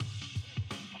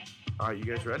All right, you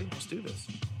guys ready? Let's do this.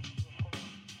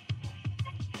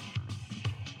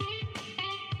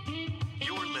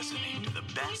 You're listening to the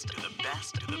best,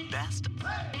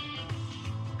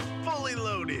 Fully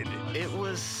Loaded. It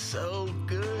was so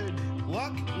good.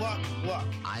 Luck.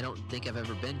 I don't think I've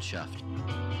ever been chuffed.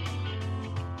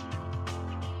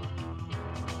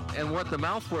 And what the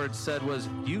mouth word said was,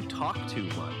 you talk too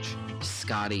much.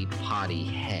 Scotty Potty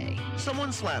Hay.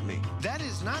 Someone slapped me. That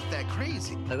is not that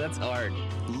crazy. That's hard.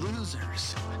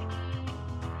 Losers.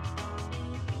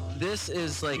 This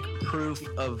is like proof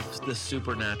of the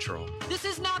supernatural. This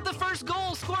is not the first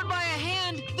goal scored by a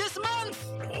hand this month.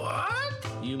 What?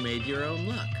 You made your own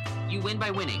luck. You win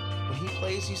by winning. When he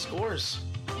plays, he scores.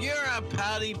 You're a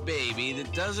pouty baby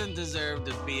that doesn't deserve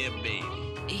to be a baby.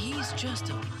 He's just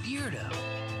a weirdo.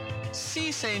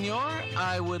 Si, senor.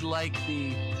 I would like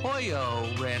the Pollo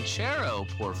Ranchero,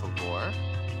 por favor. I'm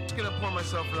just going to pour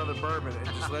myself another bourbon and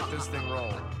just let this thing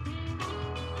roll.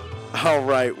 All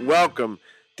right, welcome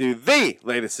to the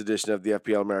latest edition of the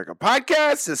FPL America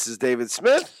podcast. This is David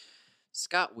Smith.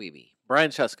 Scott Wiebe.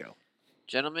 Brian Chesko.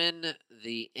 Gentlemen,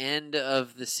 the end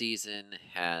of the season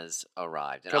has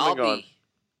arrived. And Come and gone.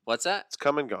 What's that? It's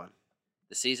come and gone.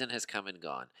 The season has come and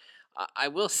gone. I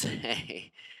will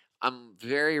say, I'm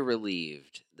very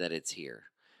relieved that it's here.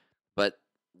 But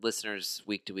listeners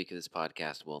week to week of this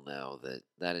podcast will know that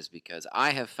that is because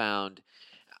I have found,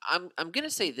 I'm going to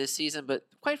say this season, but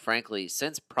quite frankly,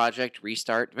 since Project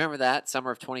Restart, remember that,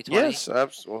 summer of 2020? Yes,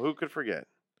 absolutely. Well, who could forget?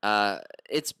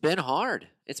 It's been hard.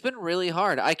 It's been really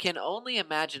hard. I can only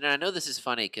imagine, and I know this is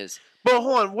funny because... But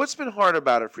hold on, what's been hard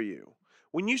about it for you?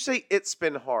 When you say it's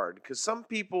been hard, because some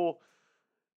people,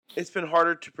 it's been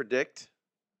harder to predict,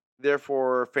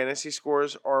 therefore fantasy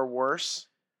scores are worse.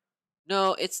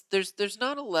 No, there's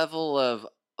not a level of,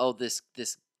 this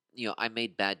I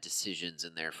made bad decisions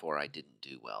and therefore I didn't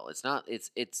do well. It's not.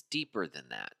 It's deeper than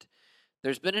that.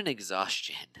 There's been an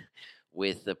exhaustion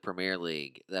with the Premier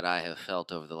League that I have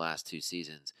felt over the last two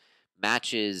seasons.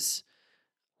 Matches,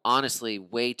 honestly,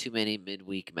 way too many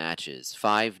midweek matches.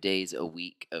 5 days a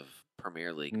week of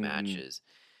Premier League matches,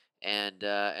 and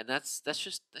that's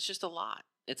just a lot.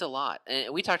 It's a lot.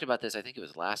 And we talked about this. I think it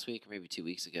was last week or maybe 2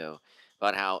 weeks ago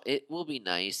about how it will be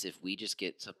nice if we just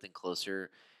get something closer.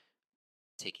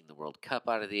 Taking the World Cup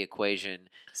out of the equation,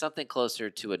 something closer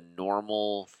to a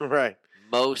normal. Right.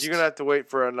 Most You're going to have to wait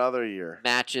for another year.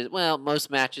 Matches. Well,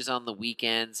 most matches on the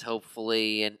weekends,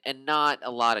 hopefully, and not a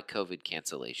lot of COVID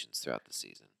cancellations throughout the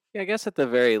season. Yeah, I guess at the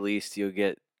very least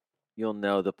you'll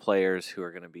know the players who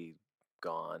are going to be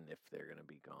gone if they're going to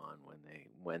be gone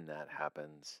when that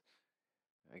happens.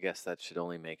 I guess that should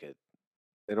only make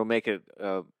it'll make it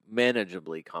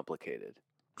manageably complicated.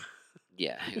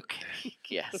 Yeah. Okay.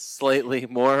 Yes. Slightly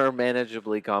more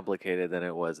manageably complicated than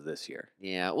it was this year.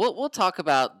 Yeah. We'll talk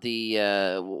about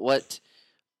the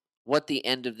what the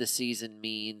end of the season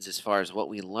means as far as what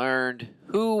we learned,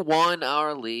 who won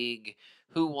our league,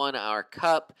 who won our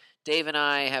cup. Dave and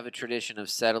I have a tradition of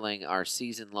settling our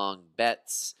season-long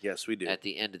bets. Yes, we do. At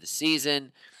the end of the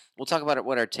season. We'll talk about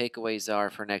what our takeaways are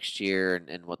for next year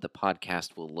and what the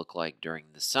podcast will look like during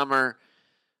the summer.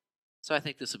 So I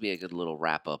think this will be a good little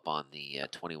wrap-up on the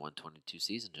 21-22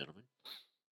 season, gentlemen.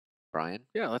 Brian?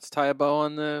 Yeah, let's tie a bow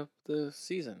on the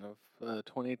season of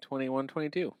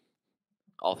 2021-22.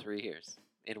 All 3 years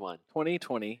in one.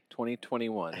 2020,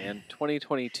 2021, and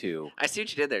 2022. I see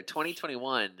what you did there.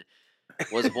 2021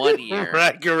 was 1 year.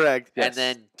 Right, correct. And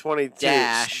then 22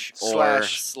 dash or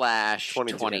slash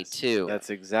 22. That's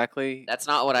exactly. That's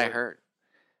not what I heard.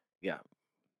 Yeah.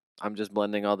 I'm just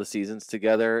blending all the seasons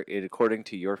together according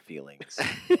to your feelings.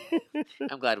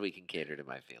 I'm glad we can cater to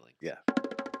my feelings. Yeah.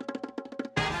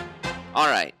 All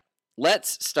right.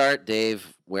 Let's start,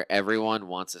 Dave, where everyone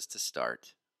wants us to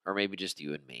start. Or maybe just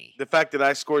you and me. The fact that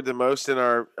I scored the most in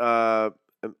our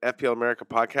FPL America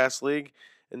podcast league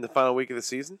in the final week of the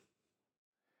season?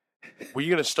 Were you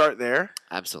going to start there?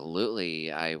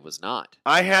 Absolutely, I was not.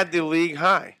 I had the league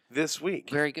high this week.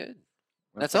 Very good.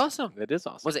 That's awesome. It is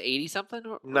awesome. Was it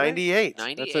 80-something? 98.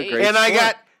 98. That's a great And I score.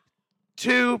 got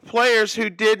 2 players who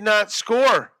did not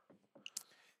score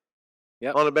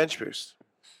on a bench boost.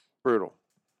 Brutal.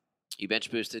 You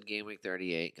bench boosted game week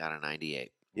 38, got a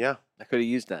 98. Yeah. I could have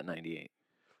used that 98.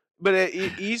 But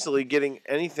easily getting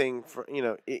anything,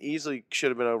 it easily should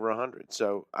have been over 100.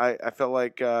 So I felt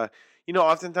like,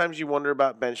 oftentimes you wonder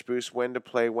about bench boost, when to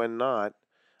play, when not.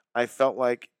 I felt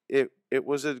like it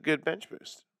was a good bench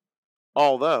boost.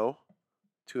 Although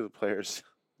 2 of the players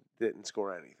didn't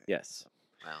score anything. Yes.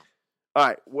 Wow. All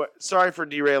right. Sorry for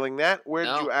derailing that. Where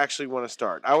No. did you actually want to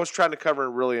start? I was trying to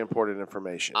cover really important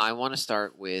information. I want to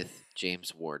start with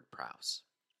James Ward-Prowse.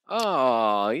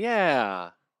 Oh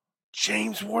yeah.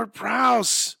 James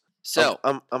Ward-Prowse. So,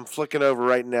 I'm flicking over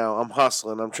right now. I'm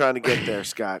hustling. I'm trying to get there,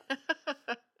 Scott.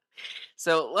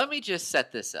 so let me just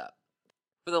set this up.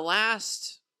 For the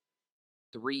last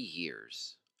 3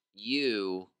 years,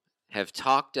 you have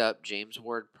talked up James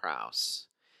Ward-Prowse,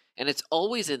 and it's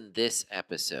always in this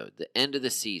episode, the end of the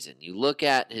season. You look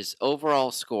at his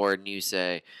overall score and you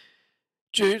say,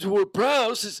 James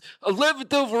Ward-Prowse is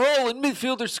 11th overall in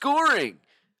midfielder scoring.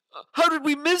 How did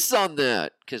we miss on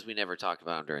that? Because we never talked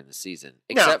about him during the season,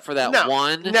 except for that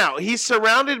one. No, he's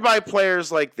surrounded by players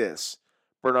like this: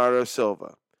 Bernardo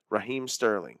Silva, Raheem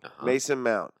Sterling, Uh-huh. Mason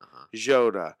Mount, Uh-huh.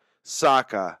 Jota,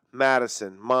 Saka,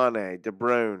 Madison, Mane, De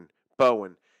Bruyne,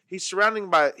 Bowen. He's surrounded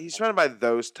by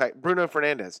those type. Bruno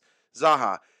Fernandes,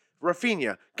 Zaha,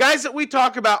 Rafinha, guys that we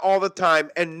talk about all the time,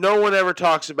 and no one ever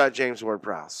talks about James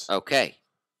Ward-Prowse. Okay.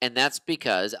 And that's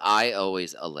because I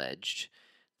always alleged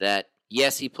that,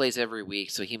 yes, he plays every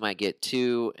week, so he might get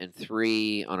 2 and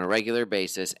 3 on a regular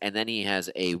basis, and then he has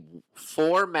a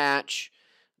 4-match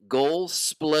goal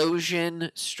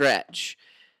explosion stretch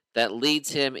that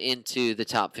leads him into the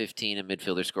top 15 in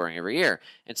midfielder scoring every year.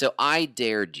 And so I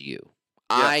dared you.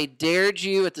 I dared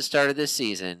you at the start of this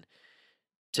season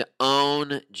to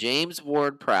own James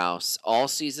Ward-Prowse all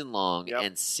season long Yep.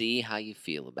 and see how you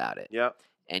feel about it. Yep.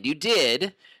 And you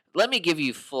did. Let me give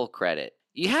you full credit.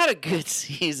 You had a good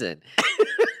season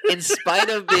in spite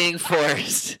of being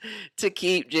forced to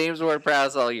keep James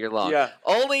Ward-Prowse all year long. Yeah.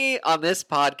 Only on this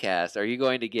podcast are you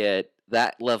going to get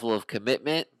that level of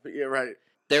commitment. Yeah, right.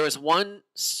 There was one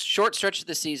short stretch of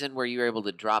the season where you were able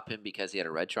to drop him because he had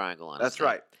a red triangle on his That's name.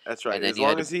 right. That's right. And then As you had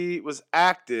long to- as he was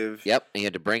active. Yep, and you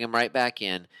had to bring him right back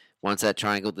in once that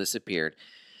triangle disappeared.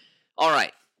 All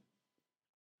right.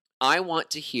 I want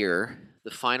to hear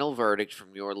the final verdict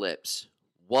from your lips.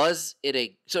 Was it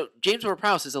a... So, James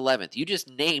Ward-Prowse is 11th. You just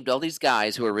named all these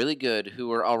guys who are really good,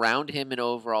 who are around him in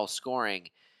overall scoring,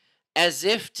 as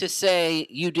if to say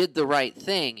you did the right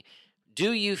thing.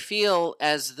 Do you feel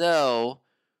as though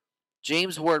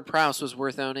James Ward-Prowse was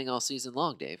worth owning all season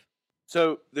long, Dave?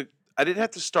 So I didn't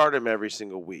have to start him every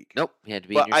single week. Nope, he had to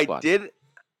be in But your I squad. did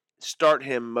start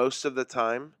him most of the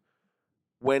time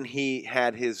when he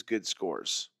had his good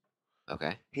scores.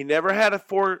 Okay. He never had a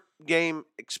 4-game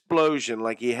explosion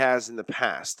like he has in the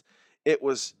past. It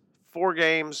was 4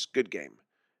 games, good game.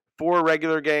 4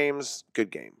 regular games,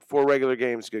 good game. 4 regular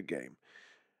games, good game.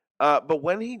 But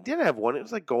when he did have one, it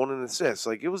was like goal and assists.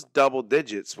 Like it was double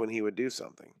digits when he would do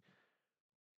something.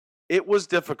 It was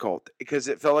difficult because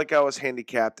it felt like I was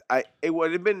handicapped. It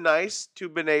would have been nice to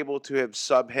have been able to have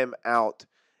sub him out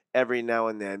every now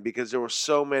and then because there were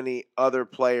so many other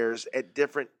players at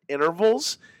different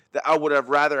intervals that I would have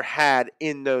rather had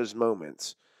in those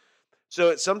moments.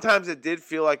 So sometimes it did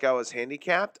feel like I was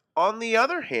handicapped. On the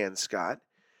other hand, Scott,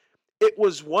 it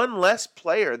was one less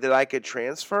player that I could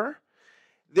transfer.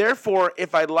 Therefore,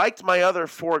 if I liked my other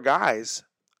 4 guys,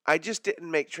 I just didn't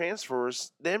make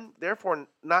transfers, therefore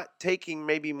not taking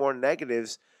maybe more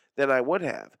negatives than I would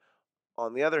have.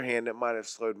 On the other hand, it might have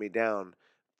slowed me down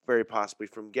very possibly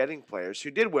from getting players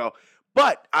who did well.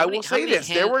 But I will say this,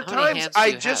 there were times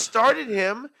I just started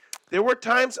him. There were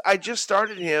times I just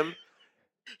started him.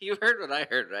 You heard what I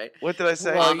heard, right? What did I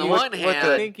say? Well, on the What one did hand-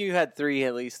 I think you had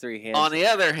at least three hands. On the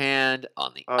other hand,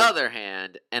 on the On- other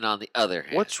hand, and on the other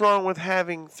hand. What's wrong with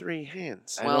having 3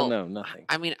 hands? I well, don't know, nothing.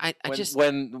 I mean, I when, just...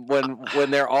 when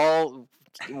they're all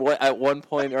at one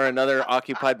point or another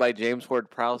occupied by James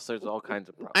Ward-Prowse, there's all kinds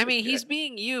of problems. I mean, he's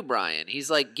being you, Brian. He's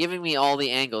like giving me all the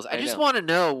angles. I I just know. want to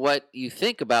know what you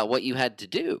think about what you had to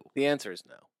do. The answer is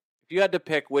no. If you had to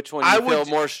pick which one I you feel would-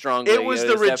 more strongly, It was the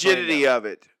definitely rigidity no. of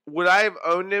it. Would I have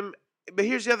owned him? But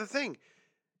here's the other thing.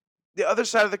 The other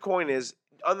side of the coin is,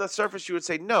 on the surface, you would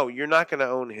say, no, you're not going to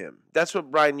own him. That's what,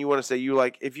 Brian, you want to say. You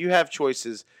like, if you have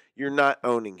choices, you're not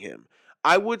owning him.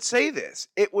 I would say this.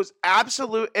 It was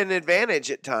absolute an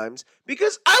advantage at times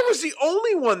because I was the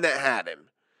only one that had him.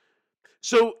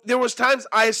 So there was times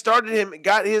I started him,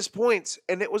 got his points,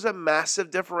 and it was a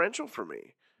massive differential for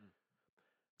me.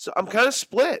 So I'm kind of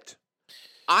split.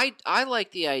 I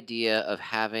like the idea of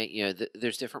having, you know,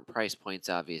 there's different price points,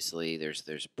 obviously.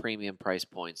 There's premium price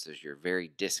points. There's your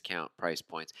very discount price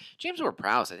points. James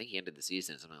Ward-Prowse, I think he ended the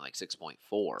season at something like 6.4.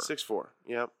 6'4",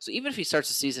 yep. So even if he starts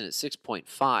the season at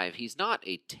 6.5, he's not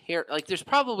a like, there's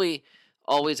probably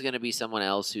always going to be someone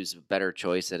else who's a better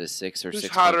choice at a 6 or 6.5. Who's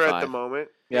hotter at the moment?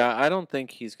 Yeah, I don't think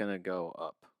he's going to go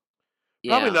up.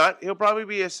 Probably Yeah. not. He'll probably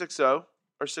be a 6-0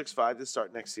 or 6-5 to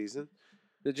start next season.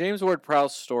 The James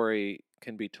Ward-Prowse story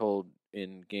can be told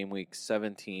in game week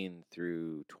 17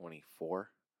 through 24.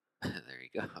 There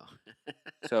you go.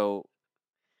 So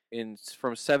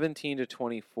from 17 to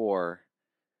 24,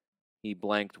 he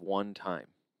blanked one time,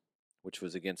 which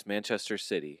was against Manchester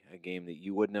City, a game that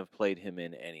you wouldn't have played him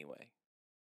in anyway.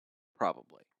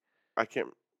 Probably. I can't.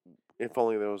 If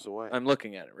only there was a way. I'm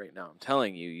looking at it right now. I'm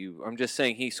telling you. I'm just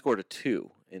saying he scored a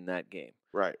 2 in that game.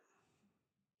 Right.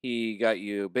 He got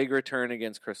you a big return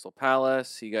against Crystal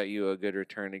Palace. He got you a good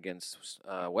return against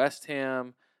West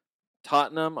Ham.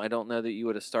 Tottenham, I don't know that you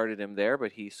would have started him there,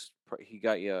 but he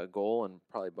got you a goal and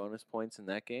probably bonus points in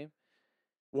that game.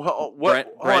 Well,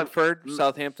 Brentford,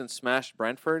 Southampton smashed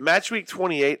Brentford. Match week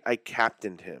 28, I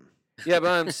captained him. Yeah,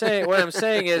 but what I'm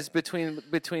saying is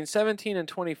between 17 and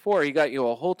 24, he got you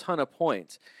a whole ton of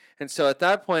points. And so at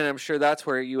that point, I'm sure that's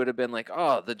where you would have been like,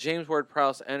 oh, the James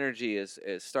Ward-Prowse energy is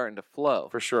starting to flow.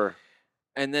 For sure.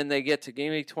 And then they get to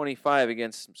game week 25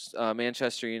 against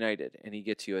Manchester United, and he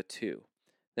gets you a 2.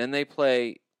 Then they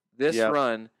play this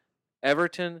run,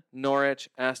 Everton, Norwich,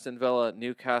 Aston Villa,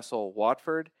 Newcastle,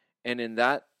 Watford, and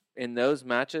in those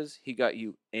matches, he got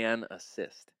you an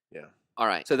assist. Yeah. All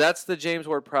right. So that's the James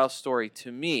Ward-Prowse story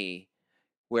to me,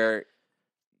 where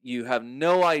you have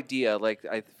no idea. Like,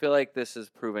 I feel like this is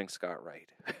proving Scott right.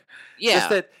 Yeah. Just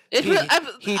that It-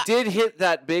 he did hit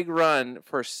that big run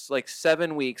for like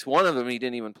 7 weeks. One of them he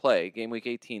didn't even play. Game week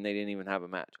 18, they didn't even have a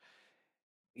match.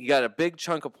 You got a big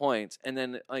chunk of points, and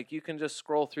then like you can just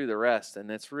scroll through the rest, and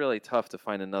it's really tough to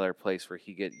find another place where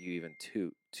he get you even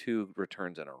two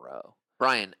returns in a row.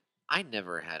 Brian, I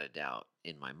never had a doubt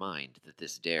in my mind that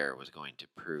this dare was going to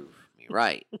prove me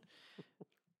right.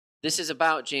 This is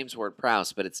about James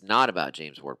Ward-Prowse, but it's not about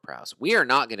James Ward-Prowse. We are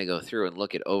not going to go through and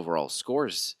look at overall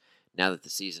scores now that the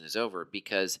season is over,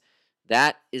 because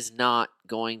that is not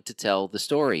going to tell the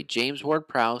story. James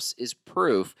Ward-Prowse is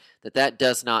proof that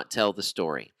does not tell the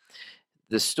story.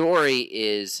 The story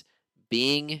is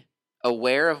being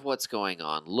aware of what's going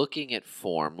on, looking at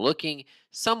form, looking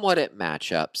somewhat at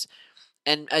matchups,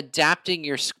 and adapting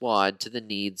your squad to the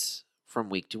needs from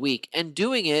week to week, and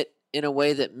doing it in a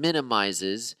way that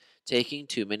minimizes taking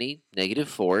too many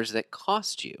 -4s that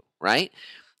cost you, right?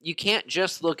 You can't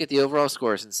just look at the overall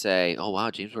scores and say, "Oh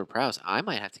wow, James Ward-Prowse, I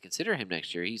might have to consider him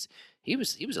next year. He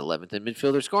was 11th in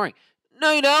midfielder scoring."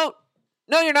 No, you don't.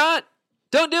 No, you're not.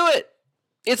 Don't do it.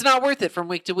 It's not worth it from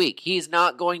week to week. He's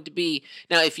not going to be.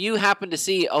 Now, if you happen to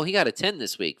see, oh, he got a 10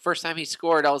 this week, first time he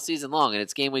scored all season long, and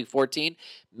it's game week 14,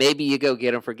 maybe you go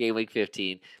get him for game week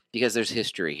 15 because there's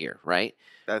history here, right?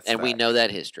 We know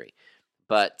that history.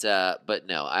 But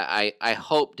no, I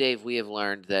hope, Dave, we have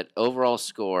learned that overall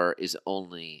score is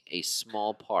only a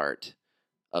small part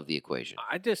of the equation.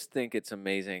 I just think it's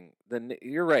amazing.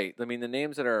 You're right. I mean, the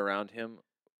names that are around him,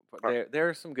 there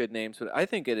are some good names, but I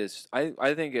think it is.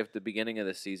 I think if the beginning of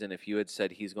the season, if you had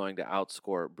said he's going to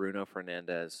outscore Bruno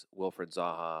Fernandes, Wilfred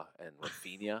Zaha, and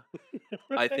Rafinha,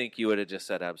 I think you would have just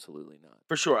said absolutely not.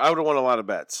 For sure. I would have won a lot of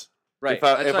bets. Right. If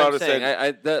I would have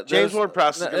said James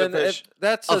Ward-Prowse is going to fish.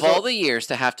 Of all the years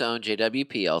to have to own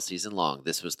JWP all season long,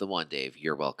 this was the one, Dave.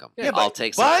 You're welcome. Yeah, I'll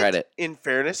take some credit. In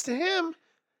fairness to him,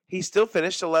 he still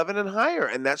finished 11 and higher,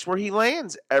 and that's where he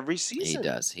lands every season.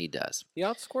 He does. He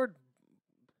outscored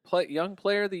Young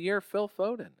Player of the Year Phil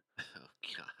Foden. Oh,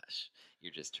 gosh.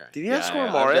 You're just trying. Did he outscore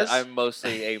Mahrez? I'm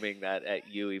mostly aiming that at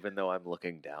you, even though I'm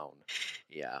looking down.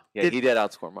 Yeah. Yeah, he did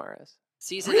outscore Mahrez.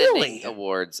 Season-ending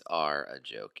awards are a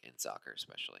joke in soccer,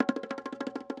 especially.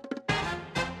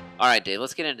 All right, Dave,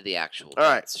 let's get into the actual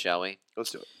bets, shall we? Let's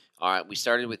do it. All right, we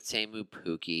started with Teemu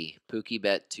Pukki. Pukki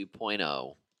bet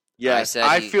 2.0. Yes,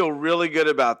 I feel really good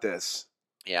about this.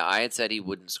 Yeah, I had said he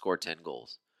wouldn't score 10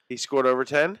 goals. He scored over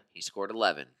 10? He scored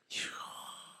 11.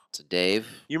 So,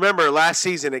 Dave? You remember last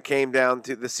season it came down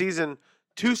to the season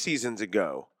 2 seasons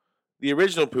ago, the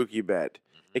original Pukki bet.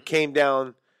 It came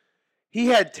down. He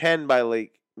had 10 by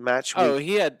late match week. Oh,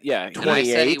 he had, 28. And I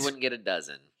said he wouldn't get a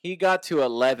dozen. He got to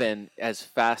 11 as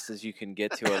fast as you can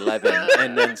get to 11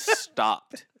 and then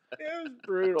stopped. It was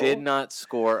brutal. Did not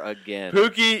score again.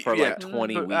 Pukki for like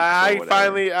 20 weeks.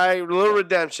 A little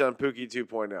redemption on Pukki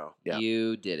 2.0. Yeah.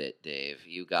 You did it, Dave.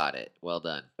 You got it. Well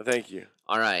done. Thank you.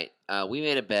 All right. We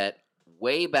made a bet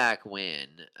way back when.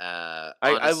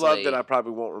 I love that I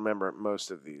probably won't remember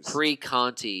most of these.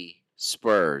 Pre-Conti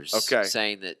Spurs. Okay.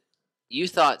 Saying that you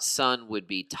thought Son would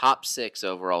be top 6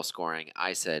 overall scoring.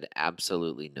 I said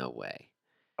absolutely no way.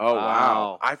 Oh,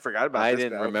 wow. I forgot about I this.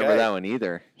 didn't remember that one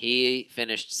either. He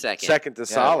finished second. Second to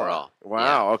Salah. Overall.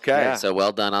 Wow, Yeah. okay. Yeah. So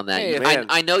well done on that. Hey,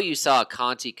 I know you saw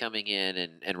Conti coming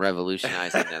in and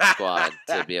revolutionizing that squad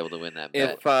to be able to win that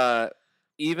bet.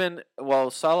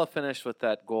 If Salah finished with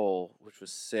that goal, which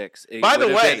was 6. It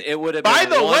would have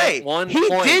been one he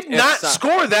point did not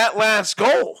score that last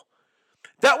goal.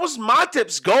 That was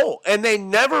Matip's goal, and they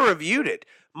never reviewed it.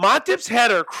 Matip's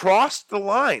header crossed the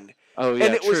line, Oh yeah,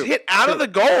 and it was true, hit out of true.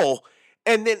 the goal.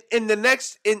 And then in the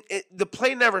next, the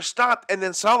play never stopped, and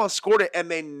then Salah scored it, and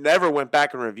they never went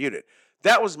back and reviewed it.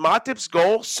 That was Matip's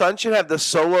goal. Son should have the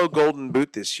solo golden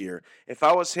boot this year. If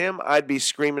I was him, I'd be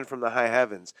screaming from the high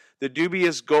heavens. The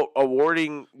dubious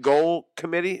awarding goal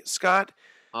committee, Scott,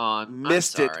 I'm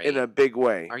missed it in sorry. a big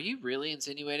way. Are you really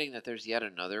insinuating that there's yet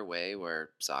another way where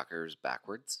soccer's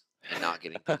backwards and not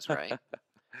getting things right?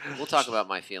 We'll talk about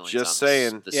my feelings Just on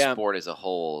saying. the Yeah. sport as a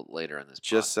whole later in this pod.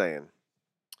 Just saying.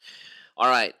 All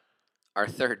right, our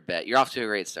third bet. You're off to a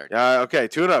great start. Okay,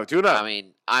 2-0, 2-0. I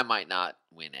mean, I might not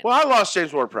win it. Well, I lost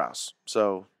James Ward-Prowse,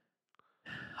 so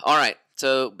All right,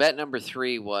 so bet number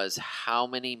 3 was how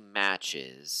many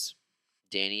matches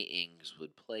Danny Ings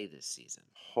would play this season.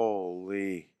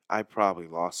 holy. I probably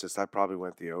lost this. I probably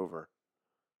went the over.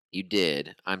 You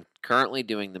did. I'm currently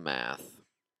doing the math,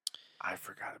 I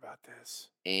forgot about this.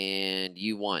 and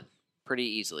you won pretty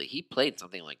easily. He played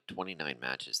something like 29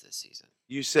 matches this season.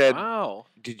 You said, Wow.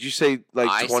 did you say like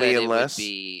I 20 said and less?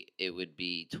 it would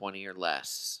be 20 or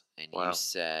less, and Wow. you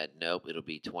said nope, it'll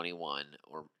be 21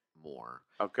 or more.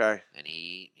 Okay. And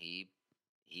he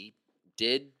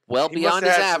did well He beyond must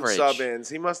his have had average. some sub-ins.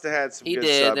 He must have had some He good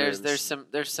did. sub-ins.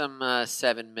 There's some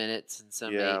 7 minutes and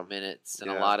some Yeah. 8 minutes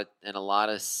and Yeah. a lot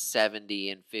of 70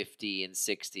 and 50 and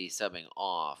 60 subbing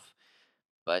off.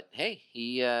 But hey,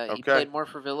 he Okay. played more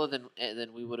for Villa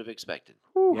than we would have expected.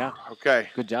 Whew. Yeah. Okay.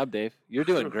 Good job, Dave. You're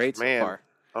doing great so Man. far.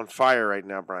 On fire right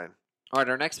now, Brian. All right,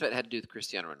 our next bet had to do with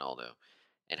Cristiano Ronaldo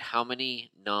and how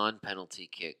many non-penalty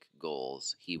kick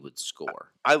goals he would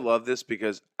score. I love this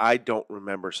because I don't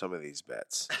remember some of these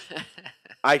bets.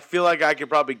 I feel like I could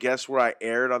probably guess where I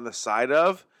erred on the side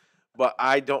of, but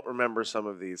I don't remember some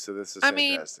of these, so this is I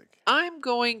mean, fantastic. I'm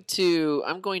going to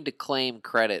claim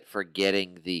credit for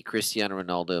getting the Cristiano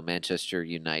Ronaldo Manchester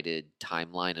United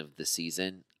timeline of the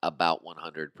season about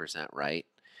 100% right.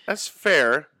 That's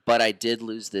fair, But I did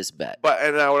lose this bet.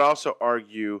 and I would also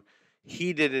argue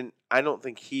I don't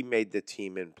think he made the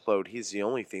team implode. He's the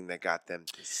only thing that got them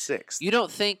to 6th. You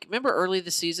don't think? Remember early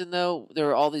this season though, there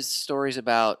were all these stories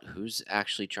about who's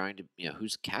actually trying to,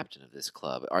 who's captain of this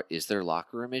club. Is there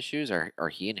locker room issues? Are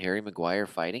he and Harry Maguire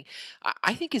fighting?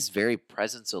 I think his very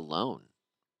presence alone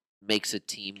makes a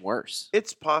team worse.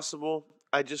 It's possible.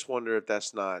 I just wonder if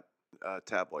that's not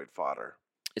tabloid fodder.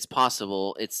 It's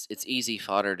possible. It's easy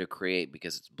fodder to create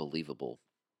because it's believable.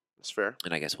 It's fair.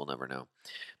 And I guess we'll never know.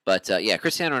 But yeah,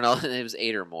 Cristiano Ronaldo, it was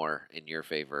 8 or more in your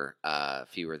favor,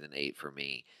 fewer than 8 for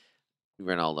me.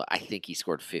 Ronaldo, I think he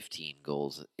scored 15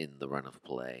 goals in the run of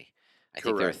play. I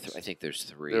Correct. think there's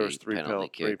 3 There was three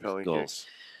penalty penalty goals. kicks,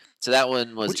 So that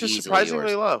one was which is easily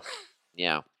surprisingly yours. low.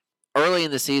 Yeah. Early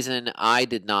in the season, I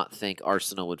did not think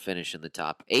Arsenal would finish in the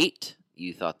top 8.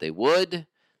 You thought they would.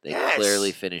 They Yes.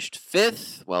 clearly finished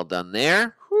 5th. Well done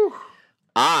there. Whew.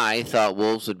 I thought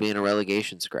Wolves would be in a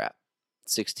relegation scrap,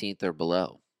 16th or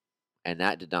below. And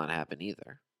that did not happen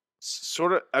either.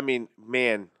 Sort of. I mean,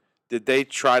 man, did they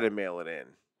try to mail it in?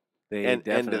 They End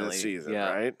of the definitely, season,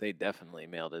 yeah, right? They definitely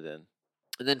mailed it in.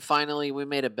 And then finally, we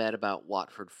made a bet about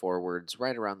Watford forwards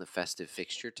right around the festive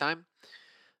fixture time.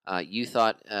 You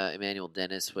thought Emmanuel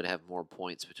Dennis would have more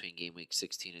points between game week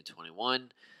 16 and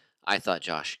 21. I thought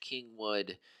Josh King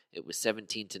would. It was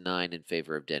 17-9 in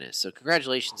favor of Dennis. So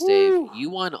congratulations, Dave. Woo. You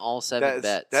won all 7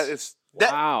 bets.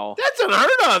 Wow. That's unheard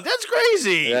of. That's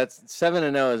crazy. That's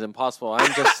 7-0 is impossible.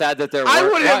 I'm just sad that there I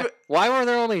were. would have- Why were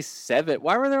there only 7?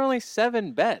 Why were there only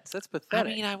 7 bets? That's I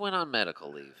pathetic. mean, I went on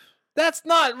medical leave. That's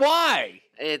not why.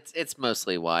 It's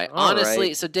mostly why. All Honestly,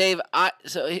 right. so Dave,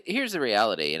 here's the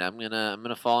reality, and I'm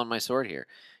gonna fall on my sword here.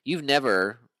 You've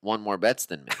never won more bets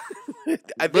than me.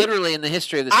 I think- Literally in the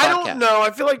history of this I podcast. don't know.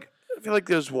 I feel like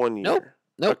there's 1 year.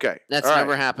 Nope. Okay. That's all right.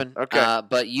 never happened. Okay.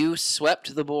 But you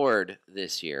swept the board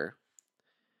this year.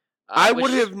 I which-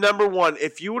 would have number one.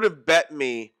 If you would have bet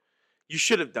me, you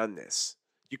should have done this.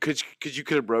 You could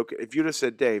have broke it. If you'd have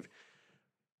said, Dave,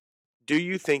 do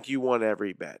you think you won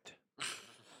every bet?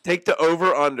 Take the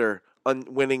over under on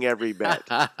winning every bet.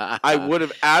 I would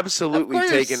have absolutely Of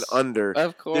taken course. under.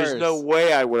 Of course. There's no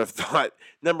way I would have thought.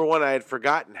 Number one, I had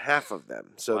forgotten half of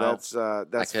them. So Well, that's I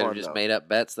could fun. have just though. made up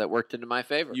bets that worked into my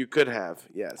favor. You could have,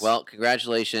 yes. Well,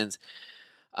 congratulations.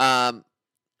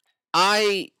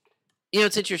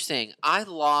 It's interesting. I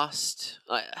lost.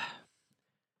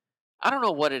 I don't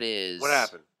know what it is. what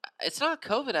happened? It's not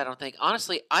COVID, I don't think.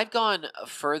 Honestly, I've gone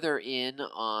further in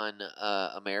on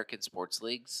American sports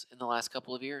leagues in the last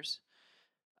couple of years.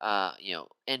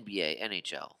 NBA,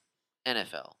 NHL,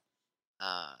 NFL,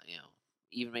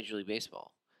 even Major League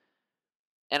Baseball.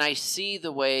 And I see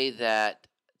the way that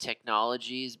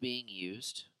technology is being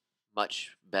used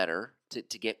much better to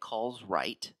get calls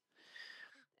right.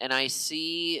 And I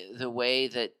see the way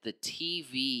that the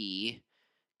TV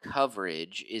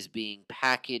coverage is being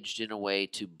packaged in a way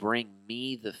to bring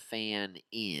me, the fan,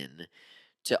 in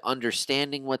to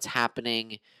understanding what's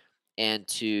happening and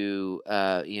to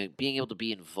being able to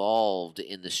be involved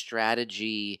in the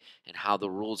strategy and how the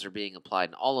rules are being applied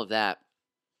and all of that.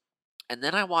 And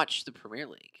then I watch the Premier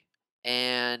League,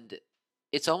 and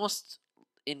it's almost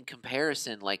in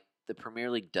comparison like the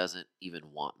Premier League doesn't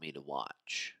even want me to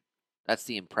watch. That's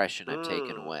the impression I've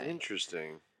taken away.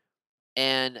 Interesting.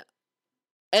 And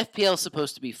FPL is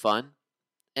supposed to be fun.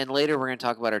 And later we're going to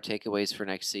talk about our takeaways for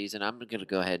next season. I'm going to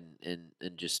go ahead and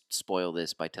just spoil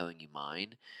this by telling you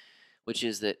mine, which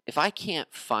is that if I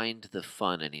can't find the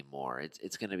fun anymore,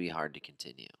 it's going to be hard to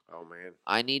continue. Oh, man.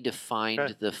 I need to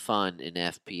find the fun in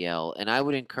FPL, and I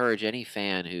would encourage any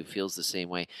fan who feels the same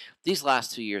way. These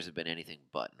last 2 years have been anything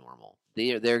but normal.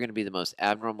 They're going to be the most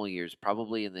abnormal years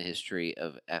probably in the history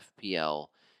of FPL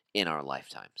in our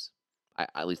lifetimes.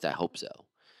 At least I hope so.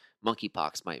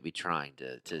 Monkeypox might be trying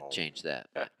to change that.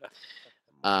 But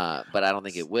I don't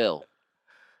think it will.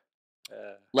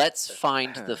 Let's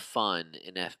find the fun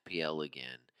in FPL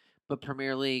again. But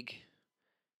Premier League,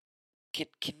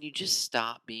 can you just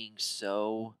stop being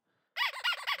so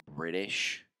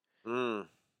British and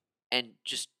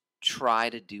just try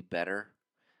to do better?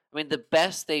 I mean, the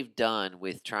best they've done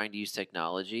with trying to use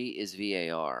technology is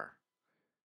VAR,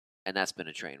 and that's been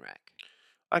a train wreck.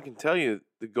 I can tell you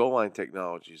the goal line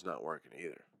technology is not working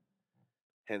either.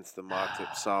 Hence, the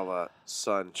Matip Salah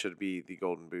son should be the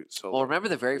Golden Boot. Well, remember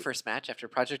the very first match after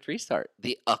Project Restart?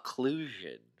 The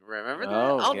occlusion. Remember that?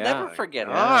 Oh, I'll yeah. never forget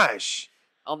that. Gosh.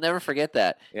 I'll never forget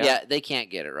that. Yeah, they can't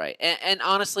get it right. And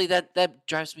honestly, that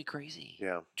drives me crazy.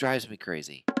 Yeah. Drives me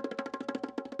crazy.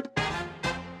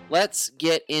 Let's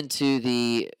get into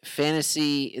the the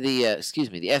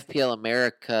FPL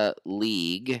America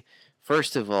League.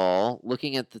 First of all,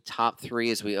 looking at the top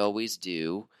three as we always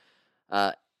do,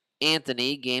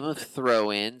 Anthony, Game of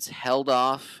Throw-Ins, held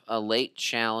off a late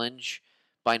challenge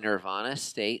by Nirvana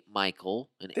State, Michael,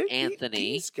 and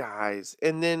Anthony. These guys.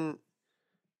 And then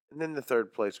the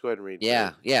third place. Go ahead and read.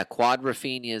 Yeah. Quad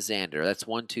Rafinha Xander. That's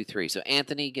 1, 2, 3. So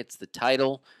Anthony gets the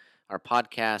title, our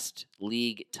podcast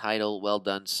league title. Well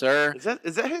done, sir. Is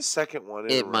that his second one?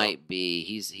 It might be.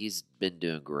 He's been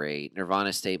doing great.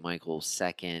 Nirvana State, Michael,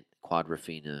 second. Quad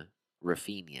Rafinha,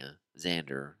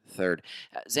 Xander, third.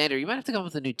 Xander, you might have to come up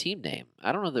with a new team name.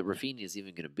 I don't know that Rafinha is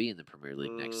even going to be in the Premier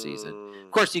League next season.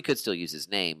 Of course, you could still use his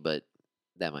name, but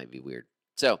that might be weird.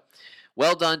 So,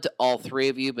 well done to all three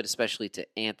of you, but especially to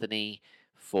Anthony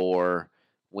for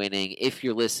winning. If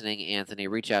you're listening, Anthony,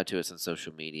 reach out to us on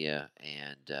social media,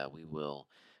 and we will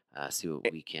see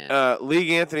what we can.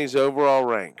 League Anthony's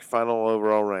final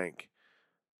overall rank,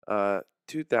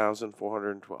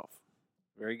 2,412.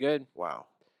 Very good. Wow.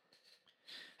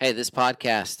 Hey, this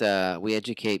podcast, we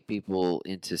educate people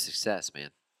into success,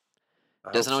 man.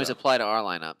 Doesn't always apply to our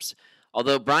lineups.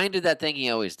 Although Brian did that thing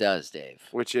he always does, Dave.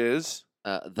 Which is?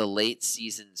 The late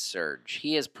season surge.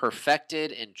 He has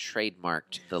perfected and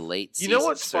trademarked the late season surge. You know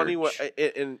what's funny?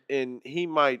 And he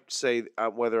might say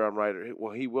whether I'm right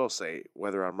he will say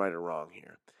whether I'm right or wrong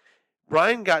here.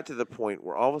 Brian got to the point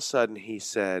where all of a sudden he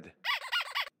said,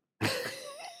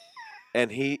 and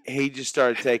he just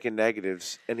started taking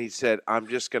negatives, and he said, I'm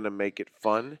just going to make it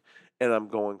fun, and I'm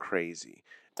going crazy.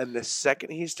 And the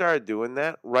second he started doing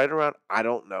that, right around, I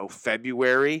don't know,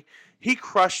 February, he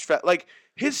crushed,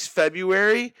 his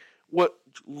February, what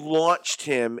launched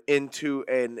him into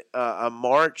a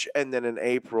March and then an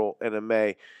April and a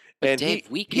May. But and Dave,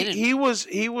 he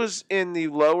was in the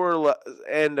lower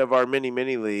end of our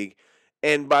mini league,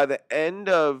 and by the end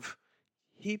of,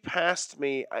 he passed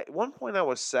me. At one point, I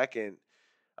was second.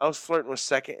 I was flirting with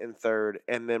second and third,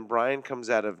 and then Brian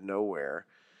comes out of nowhere,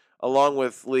 along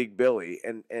with League Billy,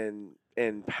 and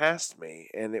passed me,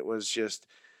 and it was just.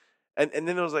 And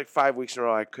then it was like 5 weeks in a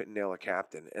row I couldn't nail a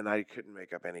captain, and I couldn't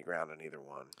make up any ground on either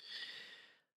one.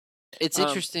 It's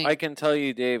interesting. I can tell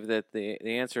you, Dave, that the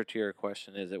answer to your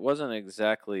question is it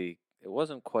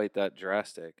wasn't quite that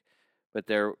drastic, but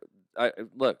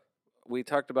look, we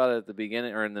talked about it at the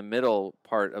beginning or in the middle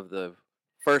part of the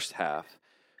first half.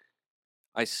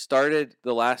 I started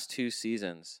the last two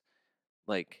seasons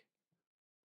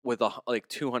with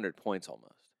 200 points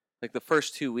almost. Like the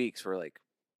first 2 weeks were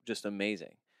just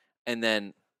amazing. And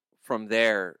then from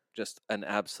there, just an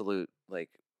absolute,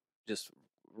 just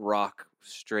rock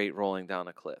straight rolling down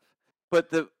a cliff.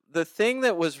 But the thing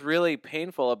that was really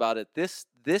painful about it this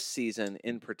season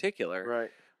in particular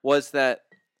Right. was that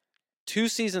 2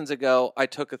 seasons ago, I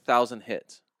took 1,000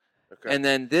 hits. Okay. And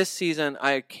then this season,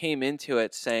 I came into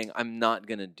it saying I'm not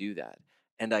going to do that,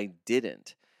 and I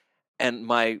didn't. And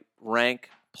my rank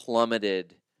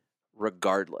plummeted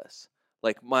regardless.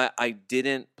 Like I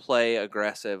didn't play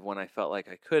aggressive when I felt like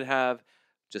I could have,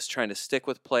 just trying to stick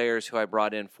with players who I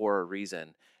brought in for a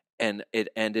reason, and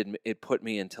it put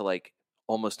me into like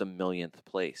almost a millionth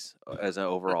place as an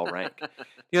overall rank.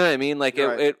 You know what I mean? Like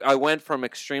Right. I went from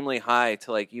extremely high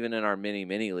to like even in our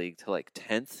mini league to like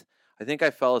 10th. I think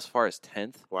I fell as far as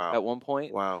 10th Wow. at one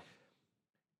point. Wow.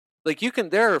 Like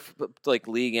there are like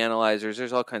league analyzers.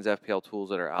 There's all kinds of FPL tools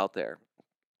that are out there.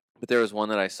 But there was one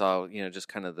that I saw, just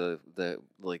kind of the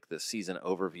season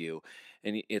overview,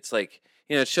 and it's like,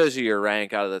 it shows you your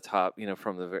rank out of the top,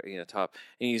 from the very, top,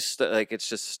 and it's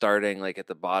just starting like at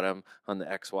the bottom on the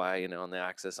XY, on the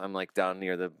axis. I'm like down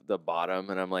near the bottom,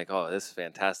 and I'm like, oh, this is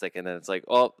fantastic, and then it's like,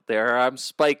 oh, there I'm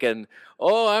spiking,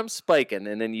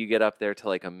 and then you get up there to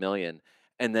like 1 million,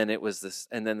 and then it was this,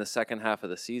 and then the second half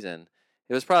of the season,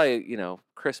 it was probably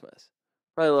Christmas,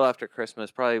 probably a little after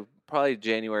Christmas, probably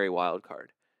January wild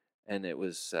card. And it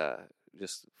was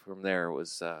just from there, it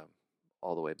was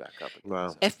all the way back up again. Wow.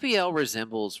 So. FPL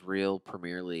resembles real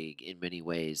Premier League in many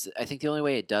ways. I think the only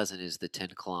way it doesn't is the 10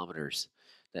 kilometers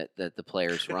that the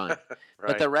players run. Right.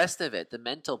 But the rest of it, the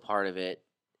mental part of it,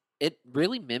 it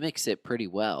really mimics it pretty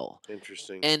well.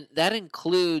 Interesting. And that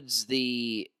includes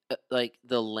the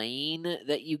lane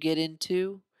that you get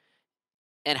into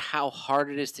and how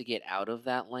hard it is to get out of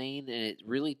that lane. And it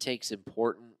really takes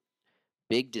important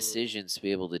big decisions to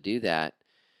be able to do that,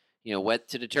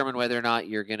 to determine whether or not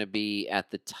you're going to be at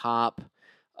the top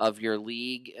of your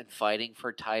league and fighting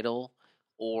for title,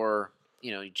 or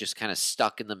just kind of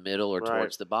stuck in the middle or Right.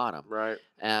 towards the bottom. Right.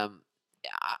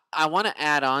 I want to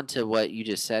add on to what you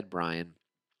just said, Brian,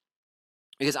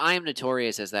 because I am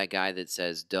notorious as that guy that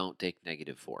says don't take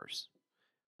 -4s.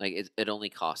 Like it only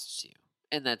costs you.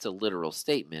 And that's a literal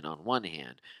statement on one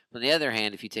hand. But on the other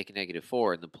hand, if you take a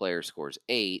 -4 and the player scores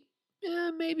 8,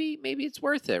 maybe it's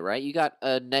worth it, right? You got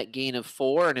a net gain of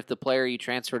 4, and if the player you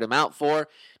transferred him out for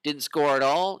didn't score at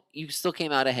all, you still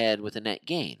came out ahead with a net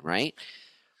gain, right?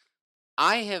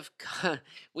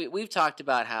 We've talked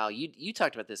about how you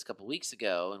talked about this a couple weeks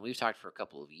ago, and we've talked for a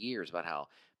couple of years about how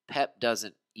Pep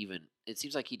doesn't even, it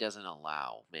seems like he doesn't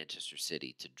allow Manchester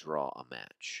City to draw a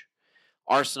match.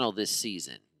 Arsenal this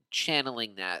season,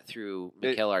 channeling that through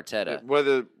Mikel Arteta.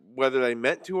 Whether they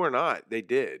meant to or not, they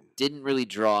did. Didn't really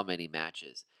draw many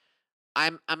matches.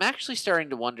 I'm actually starting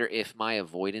to wonder if my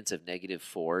avoidance of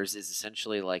 -4s is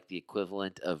essentially like the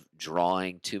equivalent of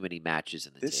drawing too many matches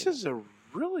in the This table. is a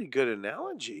really good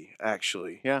analogy,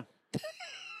 actually. Yeah.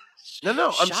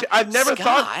 No, Shut- I've never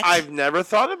Scott.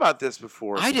 thought about this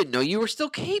before. I didn't know you were still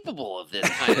capable of this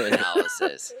kind of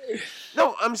analysis.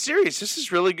 No, I'm serious. This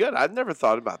is really good. I've never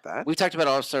thought about that. We've talked about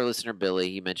All-Star listener Billy.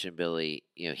 You mentioned Billy.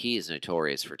 He is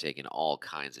notorious for taking all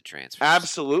kinds of transfers.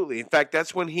 Absolutely. In fact,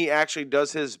 that's when he actually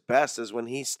does his best, is when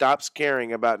he stops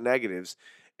caring about negatives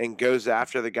and goes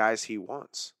after the guys he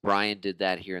wants. Brian did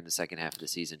that here in the second half of the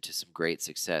season to some great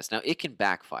success. Now, it can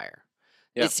backfire.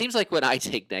 Yeah. It seems like when I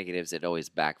take negatives, it always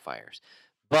backfires.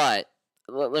 But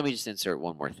let me just insert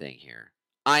one more thing here.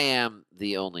 I am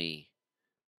the only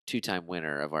 2-time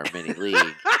winner of our mini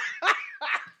league.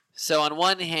 So on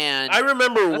one hand, I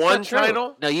remember That's one not true.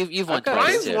 title. no, you've won Okay. twice.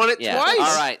 Brian's too. won it Yeah. twice.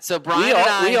 All right. So Brian we, and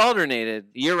al- I, we alternated.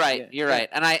 You're right. Yeah, You're yeah. right.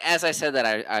 And as I said that,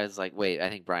 I was like, wait, I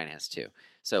think Brian has 2.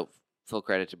 So full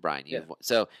credit to Brian. Yeah.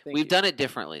 So Thank we've you. done it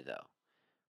differently though,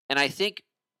 and I think,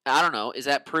 I don't know, is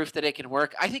that proof that it can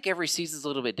work? I think every season's a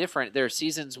little bit different. There are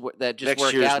seasons that just Next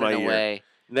work year's out my in a year. way.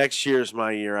 Next year's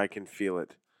my year. I can feel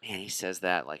it. Man, he says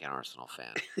that like an Arsenal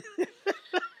fan.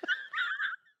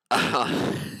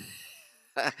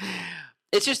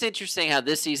 It's just interesting how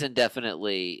this season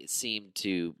definitely seemed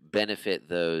to benefit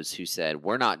those who said,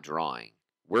 we're not drawing.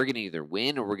 We're going to either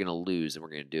win or we're going to lose, and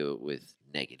we're going to do it with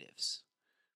negatives.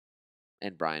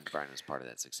 And Brian was part of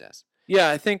that success.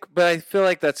 Yeah, but I feel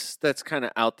like that's kind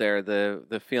of out there.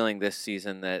 The feeling this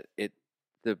season that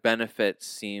the benefits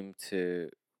seem to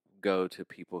go to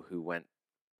people who went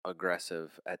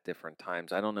aggressive at different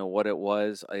times. I don't know what it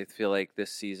was. I feel like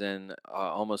this season,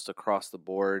 almost across the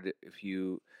board, if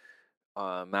you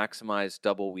maximize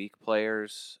double week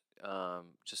players,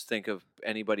 just think of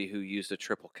anybody who used a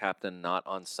triple captain not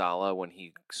on Salah when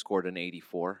he scored an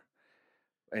 84.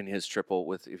 And his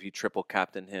triple if you triple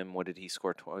captain him, what did he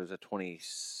score? Was it 20?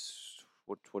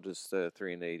 What is the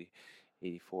 3 and 80?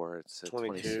 84. It's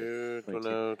 22, 22,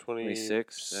 no,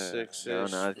 26. 26. No,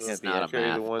 it This can't is be not it. a Carry the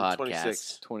math one, podcast.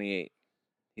 26. 28.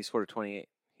 He scored a 28.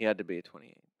 He had to be a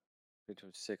 28.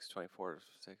 26, 24,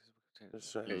 6,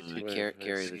 That's right. Carry two Carry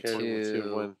That's the carry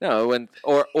two. win. No,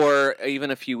 or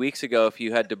even a few weeks ago, if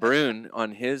you had De Bruyne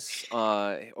on his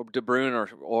or De Bruyne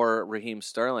or Raheem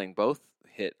Sterling both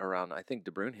hit around. I think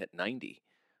De Bruyne hit 90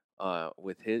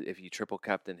 with his if you triple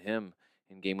captain him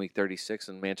in game week 36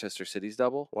 in Manchester City's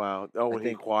double. Wow. Oh, when he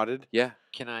think- quadded? Yeah,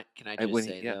 Can I And just when he-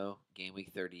 say yeah. though, game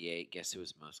week 38, guess who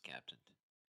was most captained?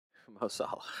 Mo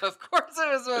Salah. Of course it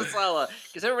was Mo Salah,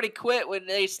 because everybody quit when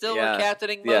they still were Yeah.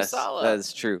 captaining Mo Yes, Salah.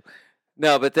 that's true.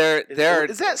 No, but there are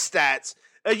Is that stats?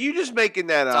 Are you just making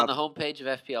that It's up? on the homepage of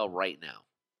FPL right now.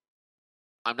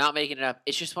 I'm not making it up.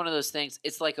 It's just one of those things.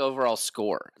 It's like overall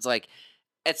score. It's like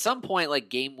at some point, like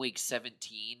game week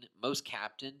 17, most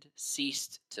captained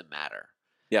ceased to matter.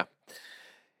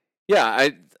 Yeah,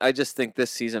 I just think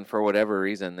this season, for whatever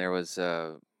reason, there was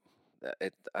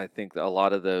I think a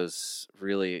lot of those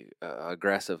really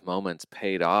aggressive moments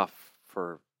paid off.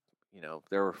 For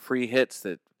there were free hits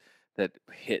that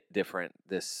hit different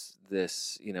this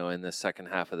in the second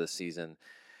half of the season.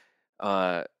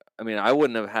 I mean, I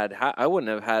wouldn't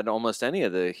have had almost any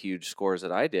of the huge scores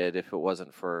that I did if it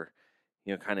wasn't for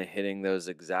kind of hitting those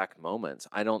exact moments.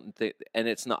 I don't think, and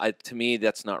it's not to me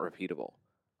that's not repeatable.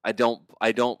 I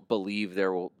don't believe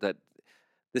that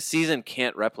the season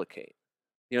can't replicate.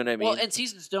 You know what I mean? Well, and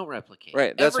seasons don't replicate.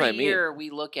 Right, that's Every what I mean. year we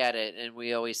look at it and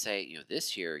we always say,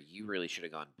 this year you really should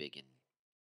have gone big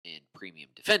in premium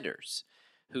defenders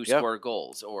who Yep. score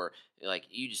goals, or like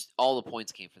you just all the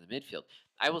points came from the midfield.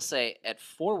 I will say at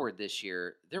forward this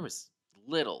year there was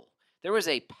little. There was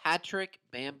a Patrick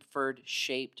Bamford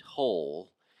shaped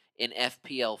hole in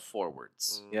FPL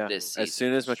forwards Yeah. this season. As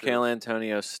soon as It's true. Mikel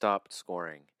Antonio stopped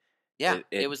scoring, Yeah,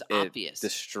 it was obvious.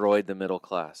 Destroyed the middle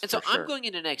class. And so for sure. I'm going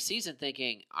into next season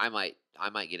thinking I might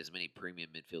get as many premium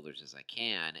midfielders as I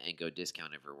can and go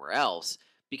discount everywhere else,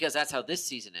 because that's how this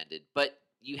season ended. But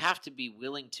you have to be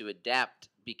willing to adapt,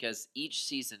 because each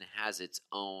season has its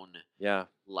own Yeah.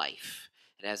 life.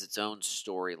 It has its own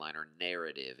storyline or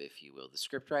narrative, if you will. The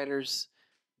scriptwriters,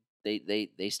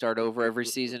 they start over every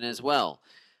season as well,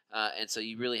 and so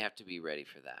you really have to be ready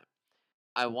for that.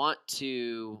 I want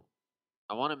to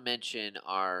mention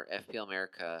our FPL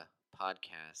America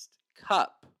podcast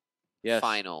Cup Yes.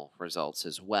 final results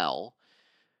as well.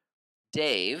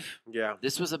 Dave, Yeah.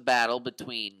 this was a battle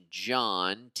between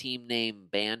John, team name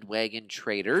Bandwagon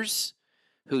Traders,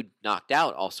 who knocked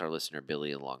out All-Star listener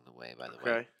Billy along the way, by the way,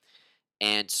 Okay.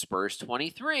 and Spurs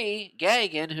 23,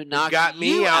 Gagan, who knocked Got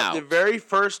me you out the very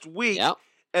first week. Yep.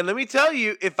 And let me tell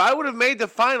you, if I would have made the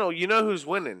final, you know who's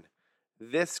winning?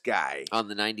 This guy. On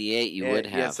the 98, you Eh, would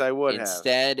have. yes, I would have.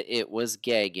 Instead, it was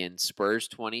Gagan, Spurs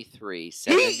 23, He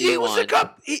 71. was a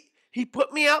cup. He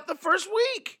put me out the first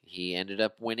week. He ended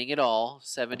up winning it all,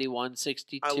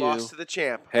 71-62. I lost to the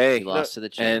champ. Hey, He lost to the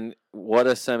champ. and what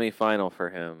a semifinal for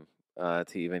him to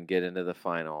even get into the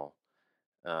final.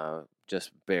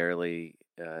 Just barely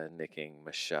nicking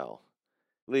Michelle.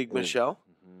 League Ooh. Michelle.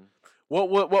 Mhm.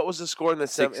 What was the score in the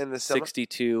Six- semi?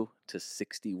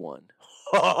 62-61.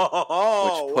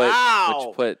 Oh, which put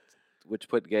wow! which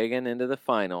put Gagan into the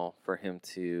final for him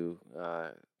to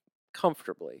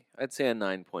comfortably. I'd say a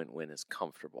 9-point win is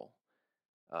comfortable.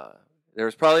 There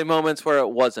was probably moments where it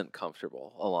wasn't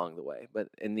comfortable along the way, but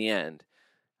in the end,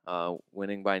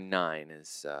 winning by 9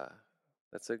 is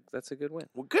that's a good win.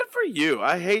 Well, good for you.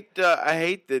 I hate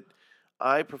that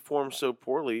I performed so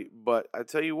poorly, but I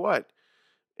tell you what,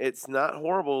 it's not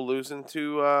horrible losing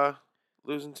to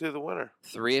the winner.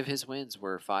 3 of his wins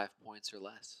were 5 points or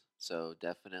less. So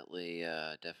definitely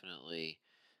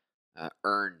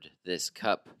earned this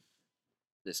cup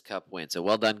win. So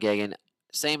well done, Gagan.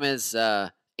 Same as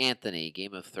Anthony,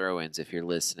 Game of Throw-Ins. If you're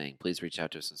listening, please reach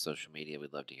out to us on social media.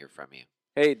 We'd love to hear from you.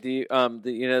 Hey, do you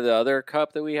the other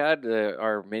cup that we had,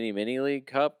 our mini league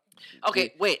cup?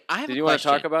 Okay, wait. I have Did a you want to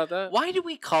question. talk about that? Why do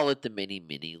we call it the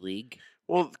mini league?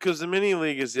 Well, because the mini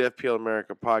league is the FPL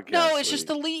America podcast. No, it's just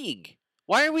league. the league.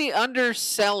 Why are we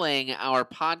underselling our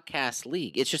podcast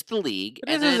league? It's just the league.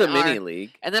 But this is a mini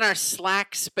league. And then our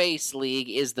Slack Space League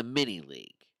is the mini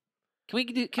league. Can we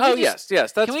do? Oh yes,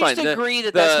 that's Can we fine. just agree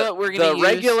that that's what we're going to use? The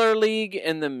regular league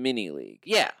and the mini league.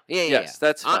 Yeah. Yes,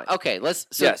 that's fine. Okay, let's.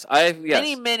 So Yes,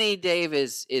 Mini Dave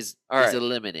is All right.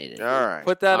 eliminated. All right.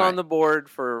 Put that All on right. the board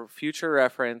for future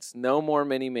reference. No more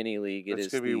mini league. It That's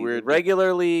is gonna be the weird.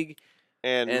 regular league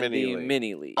and and mini the league.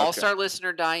 mini league. All-star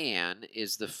listener Diane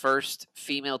is the first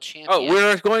female Oh, champion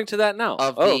we're going to that now.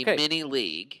 of oh, the okay. mini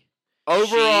league.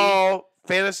 Overall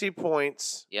fantasy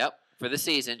points, Yep, for the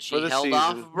season. She For the held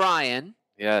off season. Brian,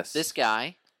 Yes. this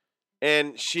guy.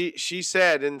 and she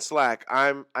said in Slack,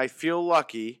 I feel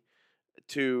lucky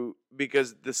to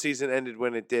because the season ended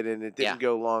when it did, and it didn't Yeah.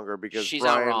 go longer because She's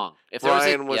Brian, not wrong. If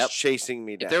Brian was yep. chasing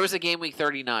me down. If there was a game week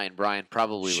 39, Brian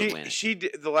probably would win it. She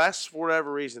did, the last, for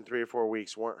whatever reason, 3 or 4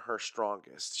 weeks weren't her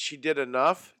strongest. She did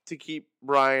enough to keep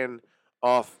Brian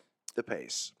off the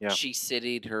pace. Yeah. She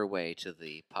citied her way to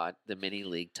the mini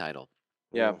league title.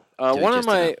 Yeah, Did one just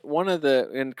of the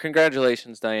and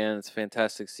congratulations, Diane. It's a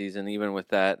fantastic season. Even with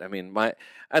that, I mean,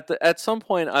 at some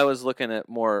point I was looking at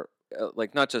more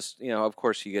like not just of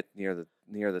course you get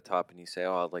near the top and you say,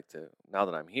 oh, I'd like to now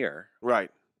that I'm here, Right.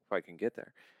 if I can get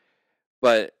there.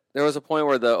 But there was a point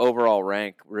where the overall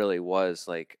rank really was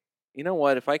like, you know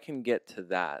what, if I can get to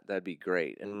that, that'd be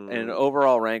great. And an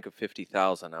overall rank of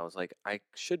 50,000, I was like, I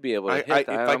should be able to hit that. If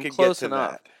I I'm could close get to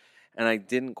enough. that, And I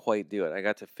didn't quite do it. I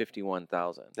got to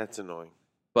 51,000. that's annoying.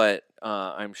 But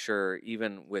I'm sure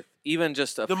even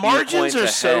just a The few margins points are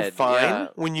so ahead, fine yeah,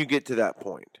 when you get to that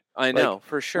point. I know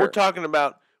for sure. We're talking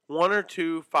about 1 or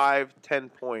 2, 5, 10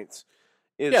 points.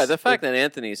 Yeah, the fact that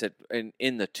Anthony's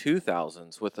in the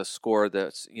 2000s with a score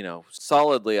that's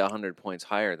solidly 100 points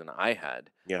higher than I had.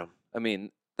 Yeah. I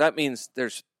mean, that means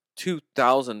there's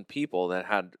 2,000 people that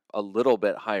had a little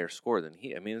bit higher score than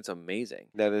he. I mean, it's amazing.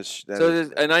 That is.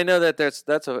 And I know that that's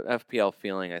a FPL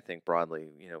feeling. I think broadly,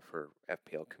 for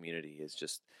FPL community is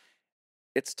just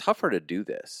it's tougher to do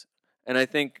this. And I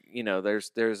think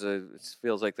it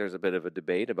feels like there's a bit of a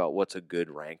debate about what's a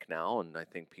good rank now. And I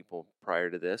think people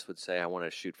prior to this would say I want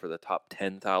to shoot for the top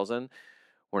 10,000.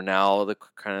 Where now the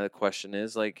question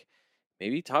is like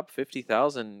maybe top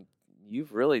 50,000.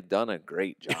 You've really done a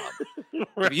great job.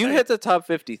 If you hit the top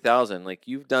 50,000, like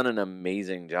you've done an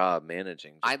amazing job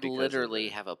managing. I literally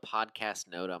have a podcast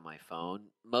note on my phone,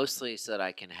 mostly so that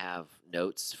I can have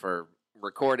notes for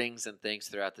recordings and things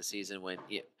throughout the season.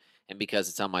 And because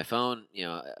it's on my phone,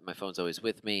 my phone's always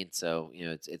with me, and so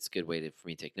it's a good way for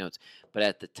me to take notes. But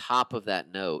at the top of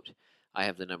that note, I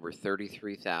have the number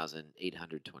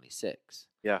 33,826.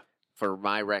 Yeah. For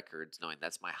my records, knowing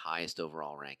that's my highest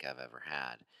overall rank I've ever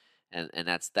had. And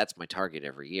that's my target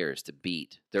every year is to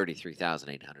beat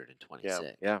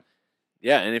 33,826. Yeah.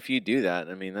 And if you do that,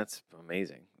 I mean, that's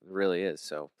amazing. It really is.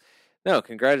 So, no,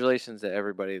 congratulations to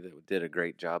everybody that did a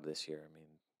great job this year. I mean,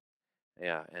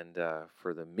 yeah, and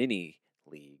for the mini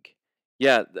league,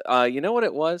 yeah, you know what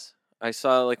it was? I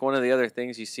saw like one of the other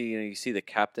things you see the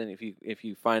captain. If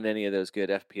you find any of those good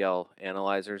FPL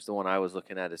analyzers, the one I was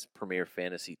looking at is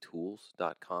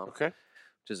PremierFantasyTools.com. Okay.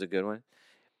 Which is a good one.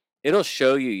 It'll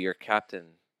show you your captain.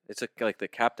 It's like the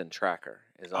captain tracker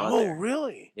is on there. Oh,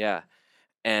 really? Yeah.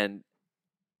 And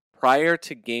prior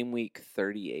to game week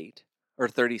 38 or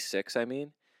 36, I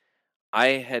mean, I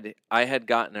had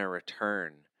gotten a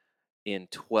return in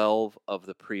 12 of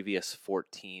the previous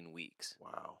 14 weeks.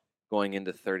 Wow. Going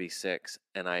into 36,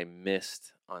 and I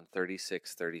missed on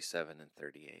 36, 37, and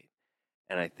 38.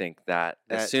 And I think that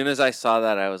as soon as I saw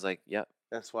that, I was like, yep.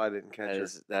 That's why I didn't catch her.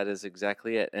 That is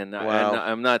exactly it. And, Wow.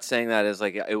 I'm not saying that as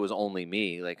like it was only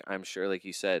me. Like I'm sure, like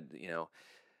you said,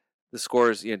 the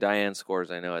scores, Diane's scores,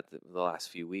 I know at the last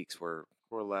few weeks were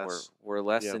less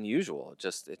Yeah. than usual. It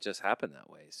just happened that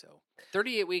way. So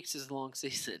 38 weeks is a long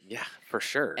season. yeah, for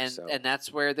sure. And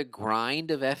that's where the grind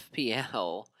of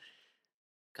FPL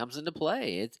comes into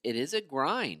play. It is a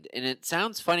grind. And it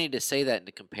sounds funny to say that and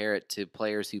to compare it to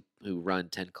players who run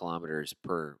 10 kilometers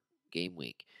per game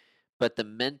week. But the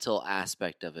mental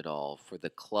aspect of it all for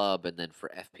the club and then for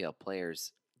FPL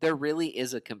players, there really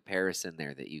is a comparison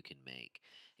there that you can make.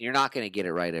 You're not going to get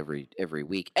it right every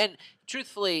week. And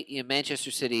truthfully, Manchester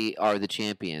City are the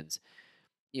champions.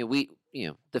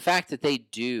 The fact that they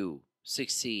do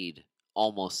succeed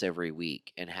almost every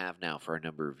week and have now for a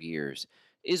number of years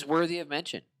is worthy of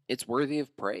mention. It's worthy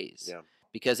of praise. Yeah.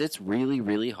 Because it's really,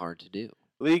 really hard to do.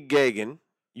 Lee Gagan,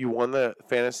 you won the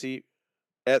fantasy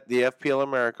at the FPL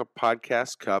America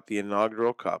Podcast Cup, the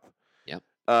inaugural cup. Yep.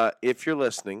 If you're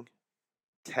listening,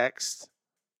 text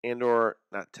or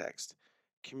not text,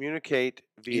 communicate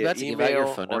You via about to give out your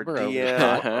email phone or number over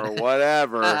DM or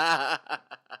whatever.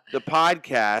 The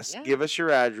podcast, Yeah. give us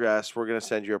your address. We're going to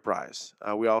send you a prize.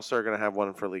 We also are going to have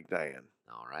one for League Diane.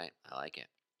 All right. I like it.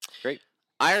 Great.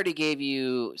 I already gave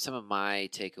you some of my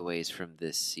takeaways from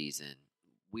this season.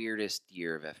 Weirdest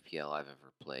year of FPL I've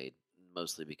ever played,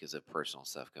 mostly because of personal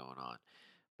stuff going on.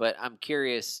 But I'm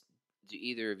curious, do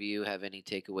either of you have any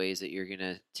takeaways that you're going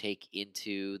to take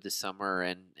into the summer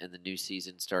and the new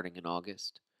season starting in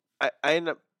August?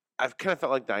 I've kind of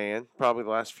felt like Diane probably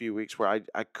the last few weeks where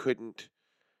I couldn't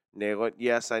nail it.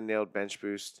 Yes, I nailed bench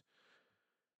boost.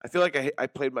 I feel like I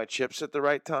played my chips at the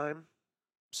right time.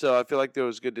 So I feel like there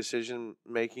was good decision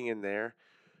making in there.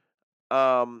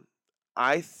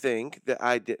 I think that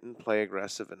I didn't play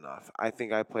aggressive enough. I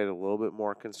think I played a little bit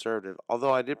more conservative,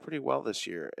 although I did pretty well this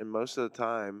year. And most of the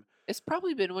time, It's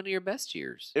probably been one of your best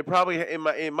years. it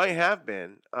might have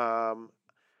been.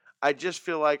 I just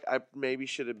feel like I maybe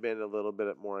should have been a little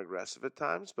bit more aggressive at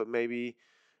times, but maybe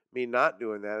me not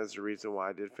doing that is the reason why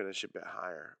I did finish a bit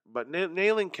higher. But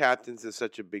nailing captains is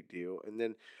such a big deal. And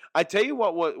then I tell you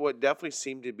what definitely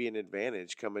seemed to be an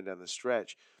advantage coming down the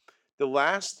stretch. The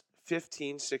last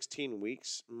 15, 16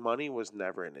 weeks, money was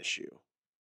never an issue.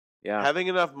 Yeah. Having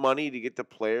enough money to get the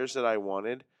players that I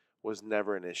wanted was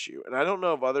never an issue. And I don't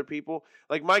know if other people,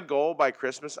 like my goal by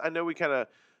Christmas, I know we kind of,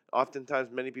 oftentimes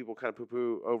many people kind of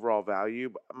poo-poo overall value,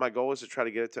 but my goal is to try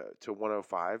to get it to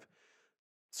 105.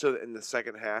 So that in the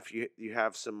second half, you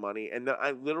have some money. And then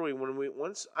I literally,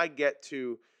 once I get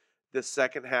to the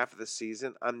second half of the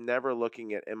season, I'm never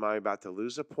looking at, am I about to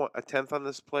lose a tenth on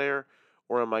this player,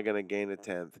 or am I going to gain a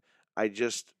tenth? I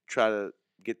just try to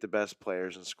get the best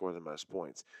players and score the most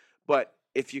points. But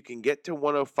if you can get to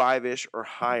 105-ish or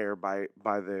higher by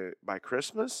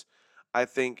Christmas, I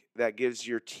think that gives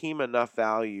your team enough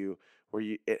value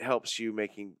where it helps you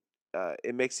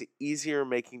it makes it easier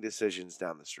making decisions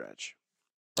down the stretch.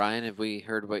 Brian, have we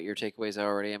heard what your takeaways are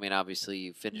already? I mean, obviously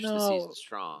you finished the season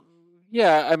strong.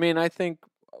 Yeah, I mean, I think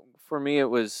for me it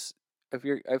was. I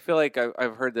feel like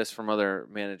I've heard this from other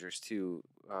managers too,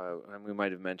 and we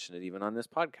might have mentioned it even on this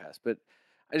podcast. But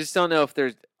I just don't know if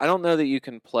there's. I don't know that you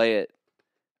can play it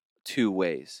two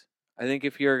ways. I think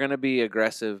if you're going to be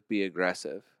aggressive, be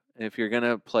aggressive, and if you're going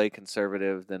to play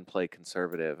conservative, then play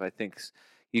conservative. I think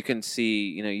you can see,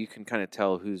 you can kind of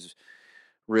tell who's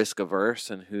risk averse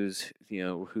and who's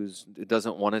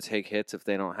doesn't want to take hits if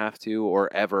they don't have to,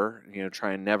 or ever,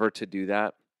 trying never to do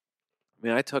that. I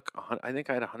mean, I think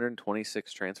I had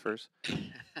 126 transfers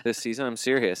this season. I'm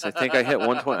serious. I think I hit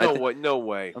 120. No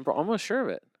way. I'm almost sure of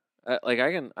it.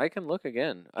 I can look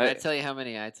again. Can I tell you how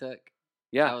many I took?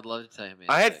 Yeah, I would love to tell you how many.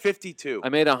 I had took. 52. I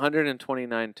made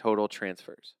 129 total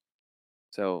transfers.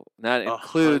 So that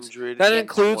includes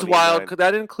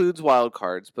wild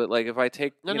cards. But like if I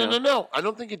take No. I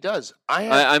don't think it does.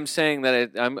 I'm saying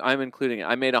that I'm including it.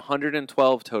 I made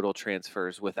 112 total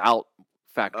transfers without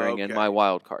factoring in my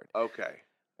wild card. Okay.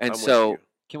 And I'm so with you.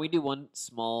 Can we do one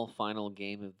small final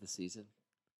game of the season?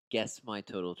 Guess my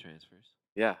total transfers.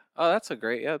 yeah. Oh, that'd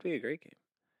be a great game.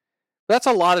 That's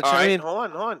a lot of All right, transfers.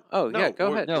 hold on. Oh, yeah,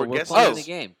 go ahead. No, we're guessing playing this.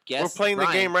 the game. We're Guess, playing the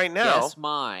Brian, game right now. Guess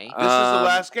my This is the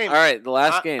last game. All right, the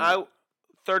last game.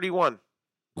 31.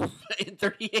 in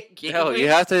 38 games. Hell, you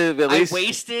have to at least. I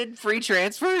wasted free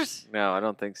transfers? No, I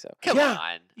don't think so. Come Yeah.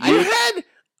 on. You had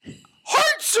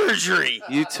heart surgery.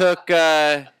 You took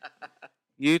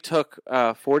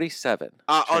 47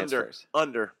 transfers.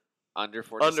 Under, Under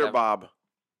 47. Bob.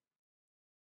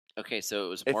 Okay, so it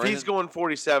was If more he's than, going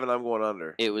 47, I'm going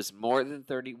under. it was more than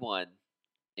 31.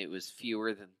 It was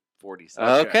fewer than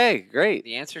 47. Okay, great.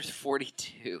 The answer is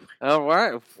 42. All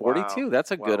right, 42. Wow.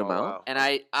 That's a Wow, good wow, amount. wow. And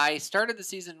I started the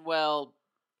season well,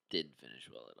 didn't finish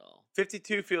well at all.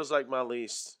 52 feels like my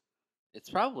least. It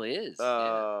probably is.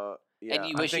 Yeah. And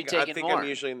you wish I you'd think, taken I think more. I'm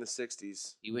usually in the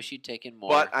 60s. You wish you'd taken more.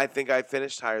 But I think I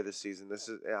finished higher this season. This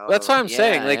is. That's what I'm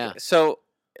saying. Yeah, Like yeah. so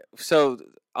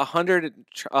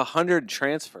 100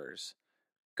 transfers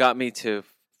got me to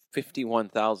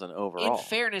 51,000 overall. In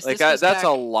fairness, like this goes that's back, a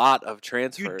lot of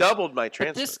transfers. You doubled my but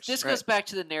transfers. this Right. goes back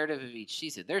to the narrative of each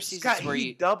season. There's seasons Scott, where he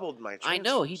you doubled my transfers. I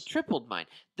know he tripled mine.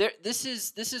 This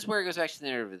is where it goes back to the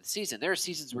narrative of the season. There are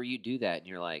seasons where you do that and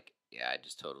you're like, yeah, I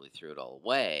just totally threw it all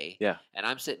away. Yeah. And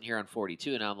I'm sitting here on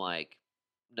 42 and I'm like,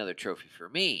 another trophy for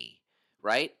me,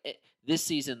 right? This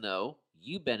season though,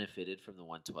 you benefited from the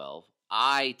 112.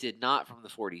 I did not from the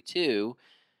 42.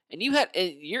 And you had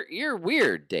you're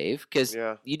weird, Dave, because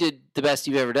Yeah. you did the best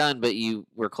you've ever done, but you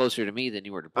were closer to me than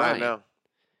you were to Brian. I know.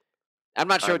 I'm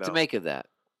not sure I what to know. make of that,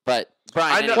 but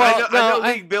Brian, I know. anyway, I know. no,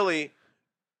 League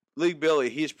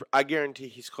Billy. I guarantee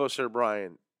he's closer to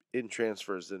Brian in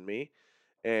transfers than me,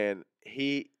 and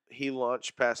he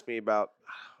launched past me about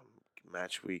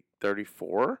match week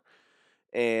 34,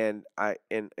 and I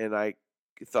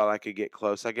thought I could get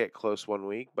close. I get close one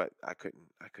week, but I couldn't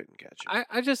catch him.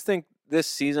 I just think this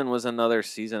season was another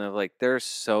season of there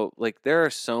are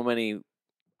so many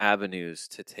avenues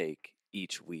to take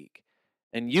each week,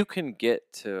 and you can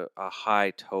get to a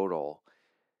high total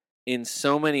in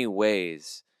so many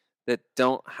ways that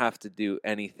don't have to do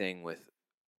anything with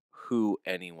who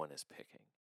anyone is picking.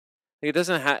 It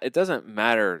doesn't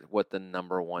matter what the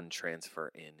number one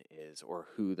transfer in is or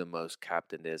who the most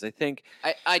captained is. I think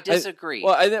I disagree.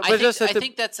 well, I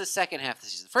think that's the second half of the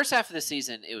season. First half of the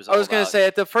season, it was. I was going to say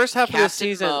at the first half of the Captain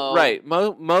season, Mo, right?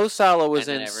 Mo Salah was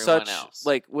and then in everyone such else.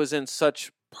 was in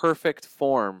such perfect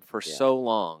form for Yeah. so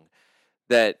long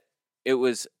that it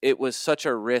was such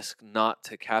a risk not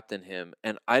to captain him.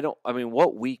 And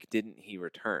what week didn't he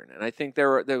return? And I think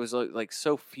there was like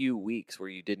so few weeks where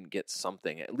you didn't get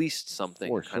something, at least something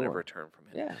For kind of sure. return from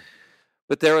him. Yeah.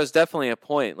 But there was definitely a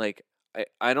point. Like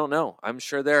I don't know. I'm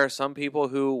sure there are some people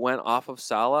who went off of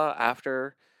Salah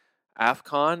after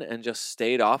AFCON and just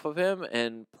stayed off of him,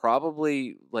 and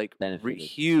probably like Benefited.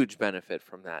 huge benefit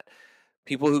from that.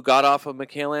 People who got off of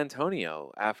Michail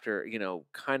Antonio after,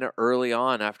 kind of early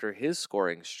on after his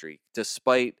scoring streak,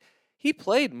 despite he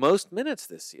played most minutes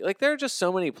this year. Like there are just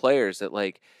so many players that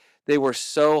like they were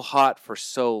so hot for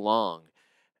so long,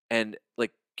 and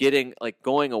like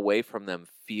going away from them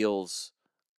feels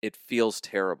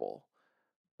terrible.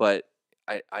 But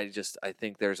I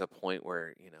think there's a point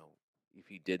where,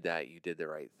 if you did that, you did the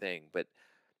right thing. But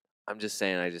I'm just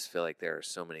saying, I just feel like there are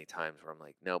so many times where I'm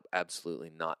like, nope,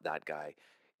 absolutely not that guy.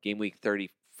 Game week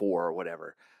 34 or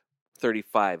whatever,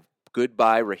 35.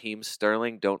 Goodbye, Raheem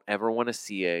Sterling. Don't ever want to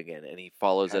see you again. And he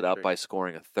follows it up Hat-trick. by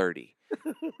scoring a 30.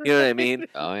 You know what I mean?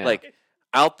 Oh yeah. Like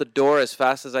out the door as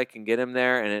fast as I can get him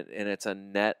there, and it's a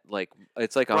net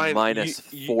it's like a Brian, minus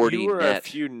 40 you were net. a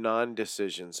few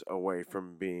non-decisions away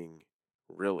from being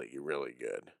really, really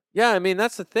good. Yeah, I mean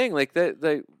that's the thing. Like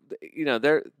there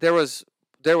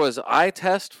was eye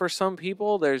test for some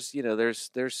people. There's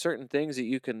certain things that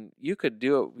you could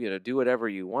do do whatever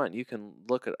you want. You can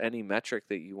look at any metric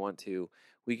that you want to.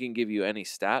 We can give you any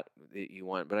stat that you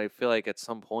want. But I feel like at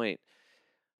some point,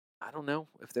 I don't know,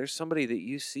 if there's somebody that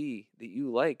you see that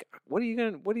you like, what are you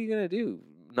gonna do?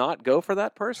 Not go for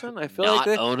that person? I feel not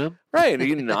like own him. right. Are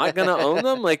you not gonna own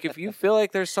them? Like if you feel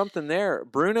like there's something there,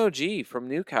 Bruno G from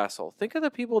Newcastle. Think of the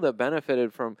people that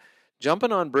benefited from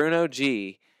jumping on Bruno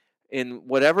G in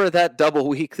whatever that double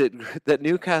week that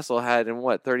Newcastle had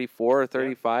in 34 or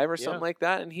 35 or something like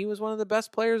that, and he was one of the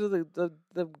best players of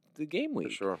the game week.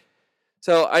 For sure.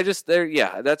 So I just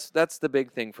that's the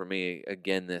big thing for me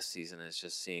again this season is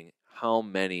just seeing how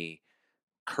many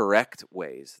correct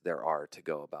ways there are to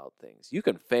go about things. You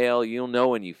can fail, you'll know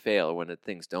when you fail when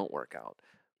things don't work out.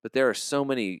 But there are so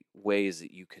many ways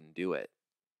that you can do it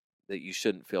that you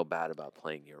shouldn't feel bad about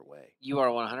playing your way. You are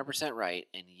 100% right,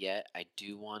 and yet I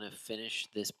do want to finish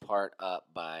this part up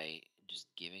by just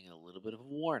giving a little bit of a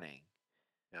warning.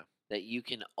 Yeah. That you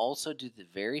can also do the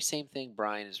very same thing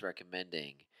Brian is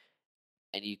recommending,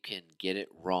 and you can get it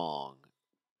wrong,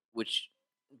 which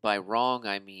by wrong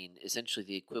I mean essentially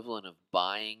the equivalent of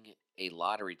buying a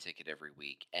lottery ticket every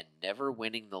week and never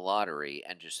winning the lottery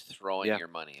and just throwing your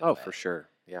money away. Oh, for sure.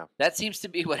 Yeah. That seems to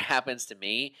be what happens to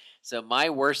me. So my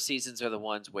worst seasons are the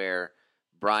ones where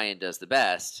Brian does the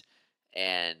best,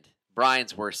 and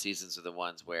Brian's worst seasons are the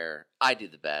ones where I do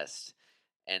the best,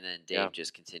 and then Dave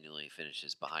just continually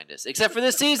finishes behind us. Except for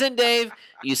this season, Dave.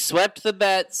 You swept the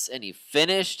bets, and you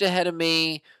finished ahead of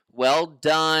me. Well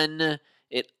done.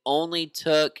 It only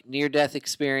took near-death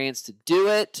experience to do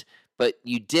it, but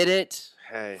you did it.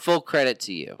 Hey, Full credit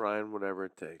to you. Brian, whatever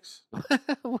it takes.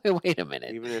 Wait a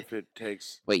minute. Even if it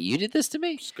takes Wait, you did this to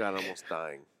me? Scott almost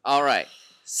dying. All right.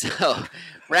 So,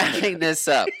 wrapping this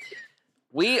up,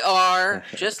 we are,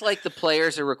 just like the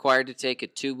players are required to take a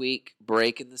 2-week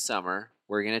break in the summer,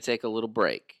 we're going to take a little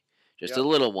break. Just a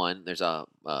little one. There's an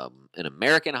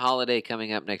American holiday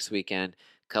coming up next weekend.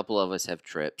 A couple of us have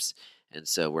trips. And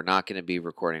so we're not going to be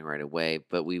recording right away,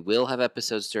 but we will have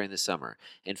episodes during the summer.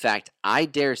 In fact, I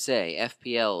dare say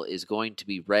FPL is going to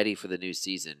be ready for the new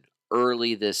season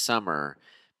early this summer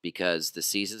because the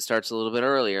season starts a little bit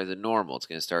earlier than normal. It's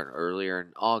going to start earlier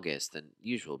in August than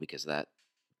usual because of that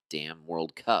damn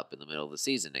World Cup in the middle of the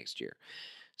season next year.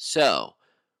 So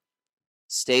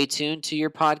stay tuned to your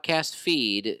podcast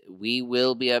feed. We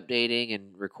will be updating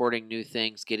and recording new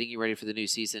things, getting you ready for the new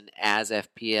season as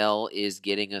FPL is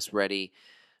getting us ready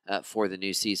for the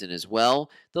new season as well.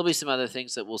 There'll be some other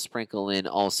things that we'll sprinkle in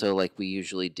also like we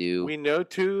usually do. We know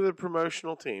 2 of the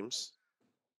promotional teams.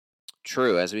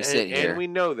 True, as we sit here. And we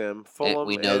know them. Fulham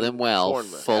we know them well.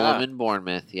 Bournemouth. Fulham and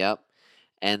Bournemouth, yep.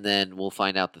 And then we'll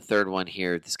find out the third one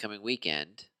here this coming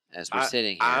weekend as we're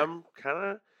sitting here. I'm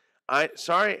kind of...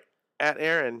 Sorry... At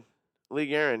Aaron,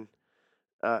 League Aaron,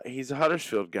 he's a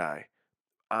Huddersfield guy.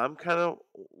 I'm kind of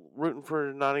rooting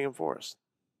for Nottingham Forest.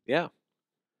 Yeah.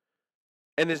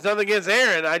 And it's nothing against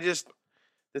Aaron.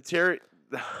 The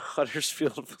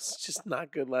Huddersfield was just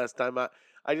not good last time.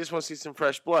 I just want to see some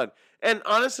fresh blood. And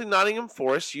honestly, Nottingham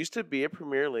Forest used to be a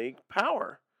Premier League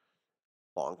power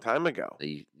a long time ago.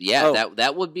 Yeah, Oh.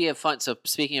 that would be a fun. So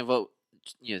speaking of what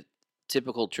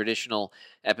typical traditional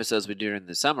episodes we do during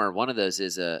the summer, one of those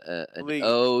is an League.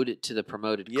 ode to the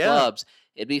promoted Yeah. clubs.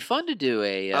 It'd be fun to do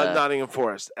a Nottingham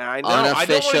Forest. And I know. I don't want to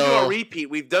do unofficial- a repeat.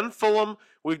 We've done Fulham.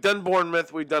 We've done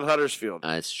Bournemouth. We've done Huddersfield.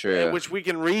 It's true. Which we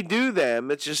can redo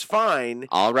them. It's just fine.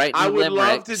 All right, I new would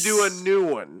love to limericks. do a new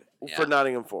one for Yeah.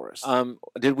 Nottingham Forest.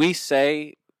 Did we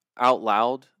say out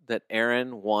loud that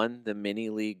Aaron won the mini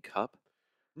league cup?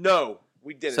 No,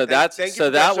 we didn't. So Thank you for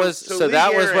that. that was League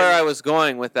where I Aaron was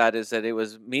going with that. Is that it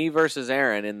was me versus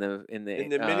Aaron in the in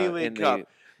the mini league in the cup.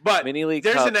 But mini league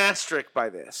there's cup. an asterisk by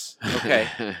this. Okay.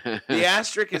 The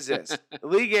asterisk is this: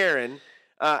 League Aaron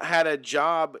had a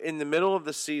job in the middle of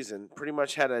the season. Pretty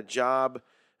much had a job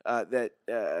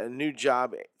a new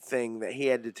job thing that he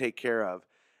had to take care of,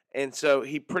 and so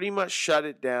he pretty much shut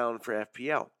it down for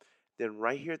FPL. Then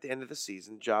right here at the end of the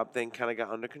season, job thing kind of got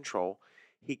under control.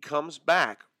 He comes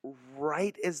back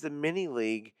right as the mini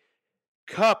league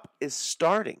cup is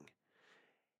starting,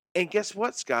 and guess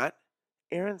what, Scott?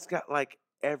 Aaron's got like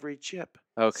every chip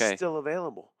still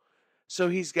available. So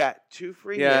he's got 2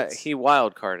 free hits. he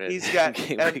wild carded. He's got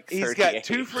he's got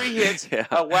 2 free hits,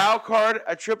 a wild card,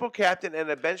 a triple captain, and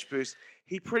a bench boost.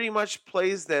 He pretty much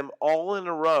plays them all in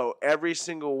a row every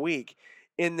single week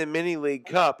in the mini league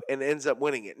cup and ends up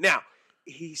winning it. Now,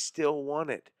 he still won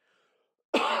it.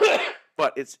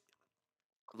 But it's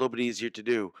a little bit easier to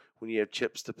do when you have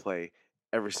chips to play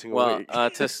every single week.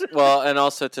 And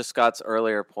also to Scott's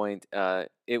earlier point, final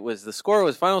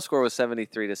score was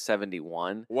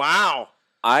 73-71. Wow.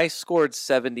 I scored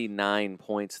 79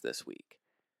 points this week.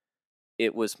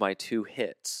 It was my 2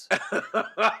 hits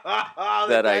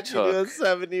that I took.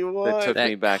 71. That took That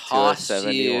me back to a cost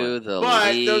 71. you the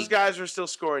But league. those guys were still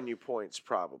scoring you points,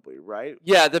 probably, right?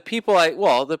 Yeah, the people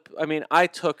I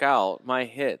took out my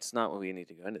hits. Not we need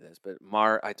to go into this, but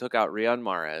I took out Riyad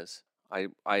Mahrez.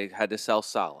 I had to sell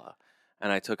Salah,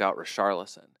 and I took out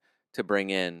Richarlison to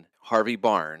bring in Harvey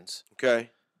Barnes,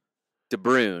 Okay. De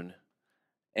Bruyne,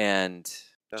 and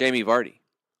Jamie Vardy.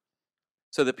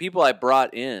 So the people I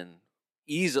brought in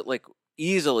easily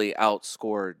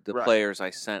outscored the Right. players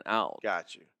I sent out,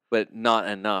 Got you. but not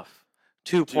enough.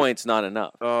 2 points, not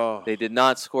enough. Oh, They did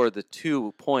not score the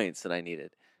 2 points that I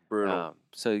needed. brutal.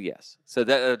 So yes. So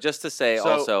that just to say, So-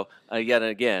 also yet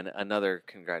again another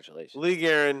congratulations League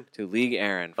Aaron, to League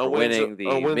Aaron A for win's a- winning the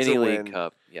a win's a mini league win.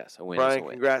 cup. Yes, a win Brian, is a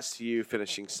win. congrats to you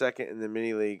finishing second in the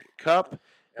mini league cup,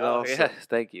 and Oh, also yes,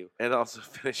 thank you. and also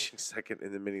finishing second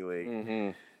in the mini league. Mm-hmm.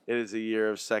 It is a year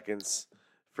of seconds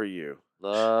for you.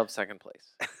 Love second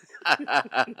place.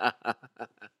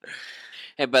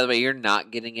 Hey, by the way, you're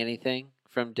not getting anything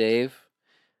from Dave,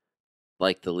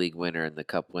 like the league winner and the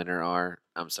cup winner are.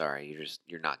 I'm sorry,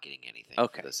 you're not getting anything.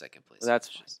 Okay. For the second place. That's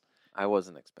finishes. I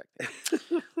wasn't expecting.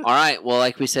 All right. Well,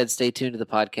 like we said, stay tuned to the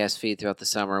podcast feed throughout the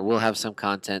summer. We'll have some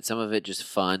content, some of it just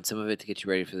fun, some of it to get you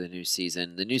ready for the new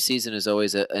season. The new season is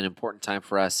always an important time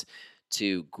for us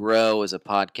to grow as a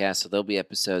podcast, so there'll be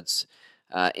episodes.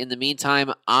 In the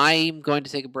meantime, I'm going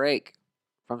to take a break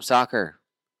from soccer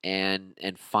and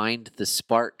find the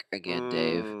spark again,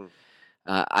 Dave. Mm.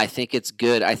 I think it's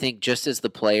good. I think just as the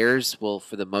players will,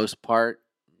 for the most part,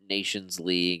 Nations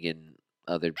League and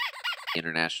other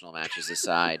international matches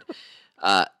aside,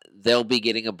 they'll be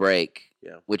getting a break,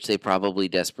 which they probably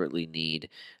desperately need.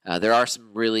 There are some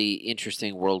really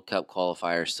interesting World Cup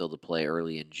qualifiers still to play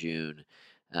early in June.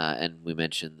 And we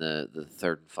mentioned the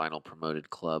third and final promoted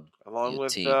club. Along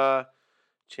with team.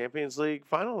 Champions League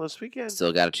final this weekend.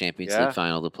 Still got a Champions Yeah. League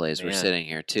final to play as we're Man. sitting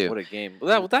here, too. What a game!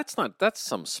 That's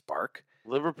some spark.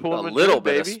 Liverpool, A and Madrid, little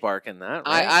bit baby. of spark in that.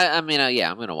 Right? I mean, yeah,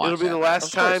 I'm going to watch It'll be that. the last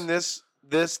Of course. time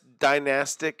this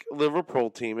dynastic Liverpool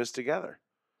team is together.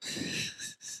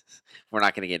 We're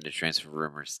not going to get into transfer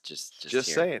rumors. Just Just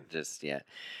here. saying. Just yeah.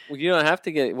 Well, you don't have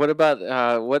to get. What about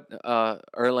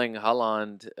Erling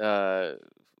Haaland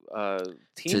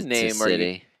team To name?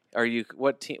 City. Are you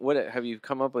what team? What have you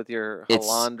come up with your It's-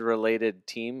 Haaland related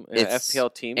team? it's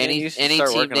FPL team? name? Any You should any start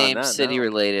team working on name that City now.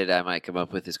 related I might come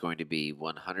up with is going to be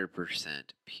 100%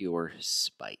 pure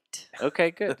spite.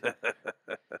 Okay, good.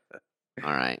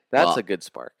 All right. That's Well, a good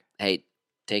spark. hey,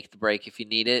 take the break if you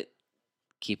need it.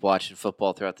 Keep watching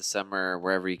football throughout the summer,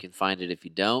 wherever you can find it if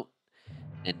you don't.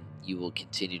 And you will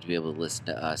continue to be able to listen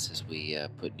to us as we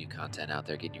put new content out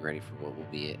there, getting you ready for what will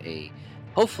be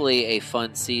hopefully a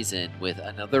fun season with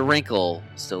another wrinkle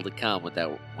still to come with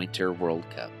that Winter World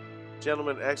Cup.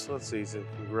 Gentlemen, excellent season.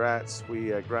 Congrats.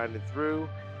 We grinded through.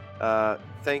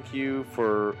 Thank you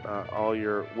for all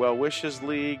your well wishes,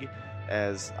 League.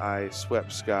 as I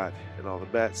swept Scott in all the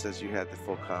bets, as you had the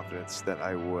full confidence that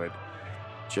I would.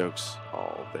 Jokes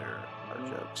all there are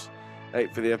jokes. Hey,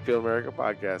 for the FPL America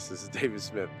podcast, this is David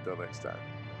Smith. Until next time.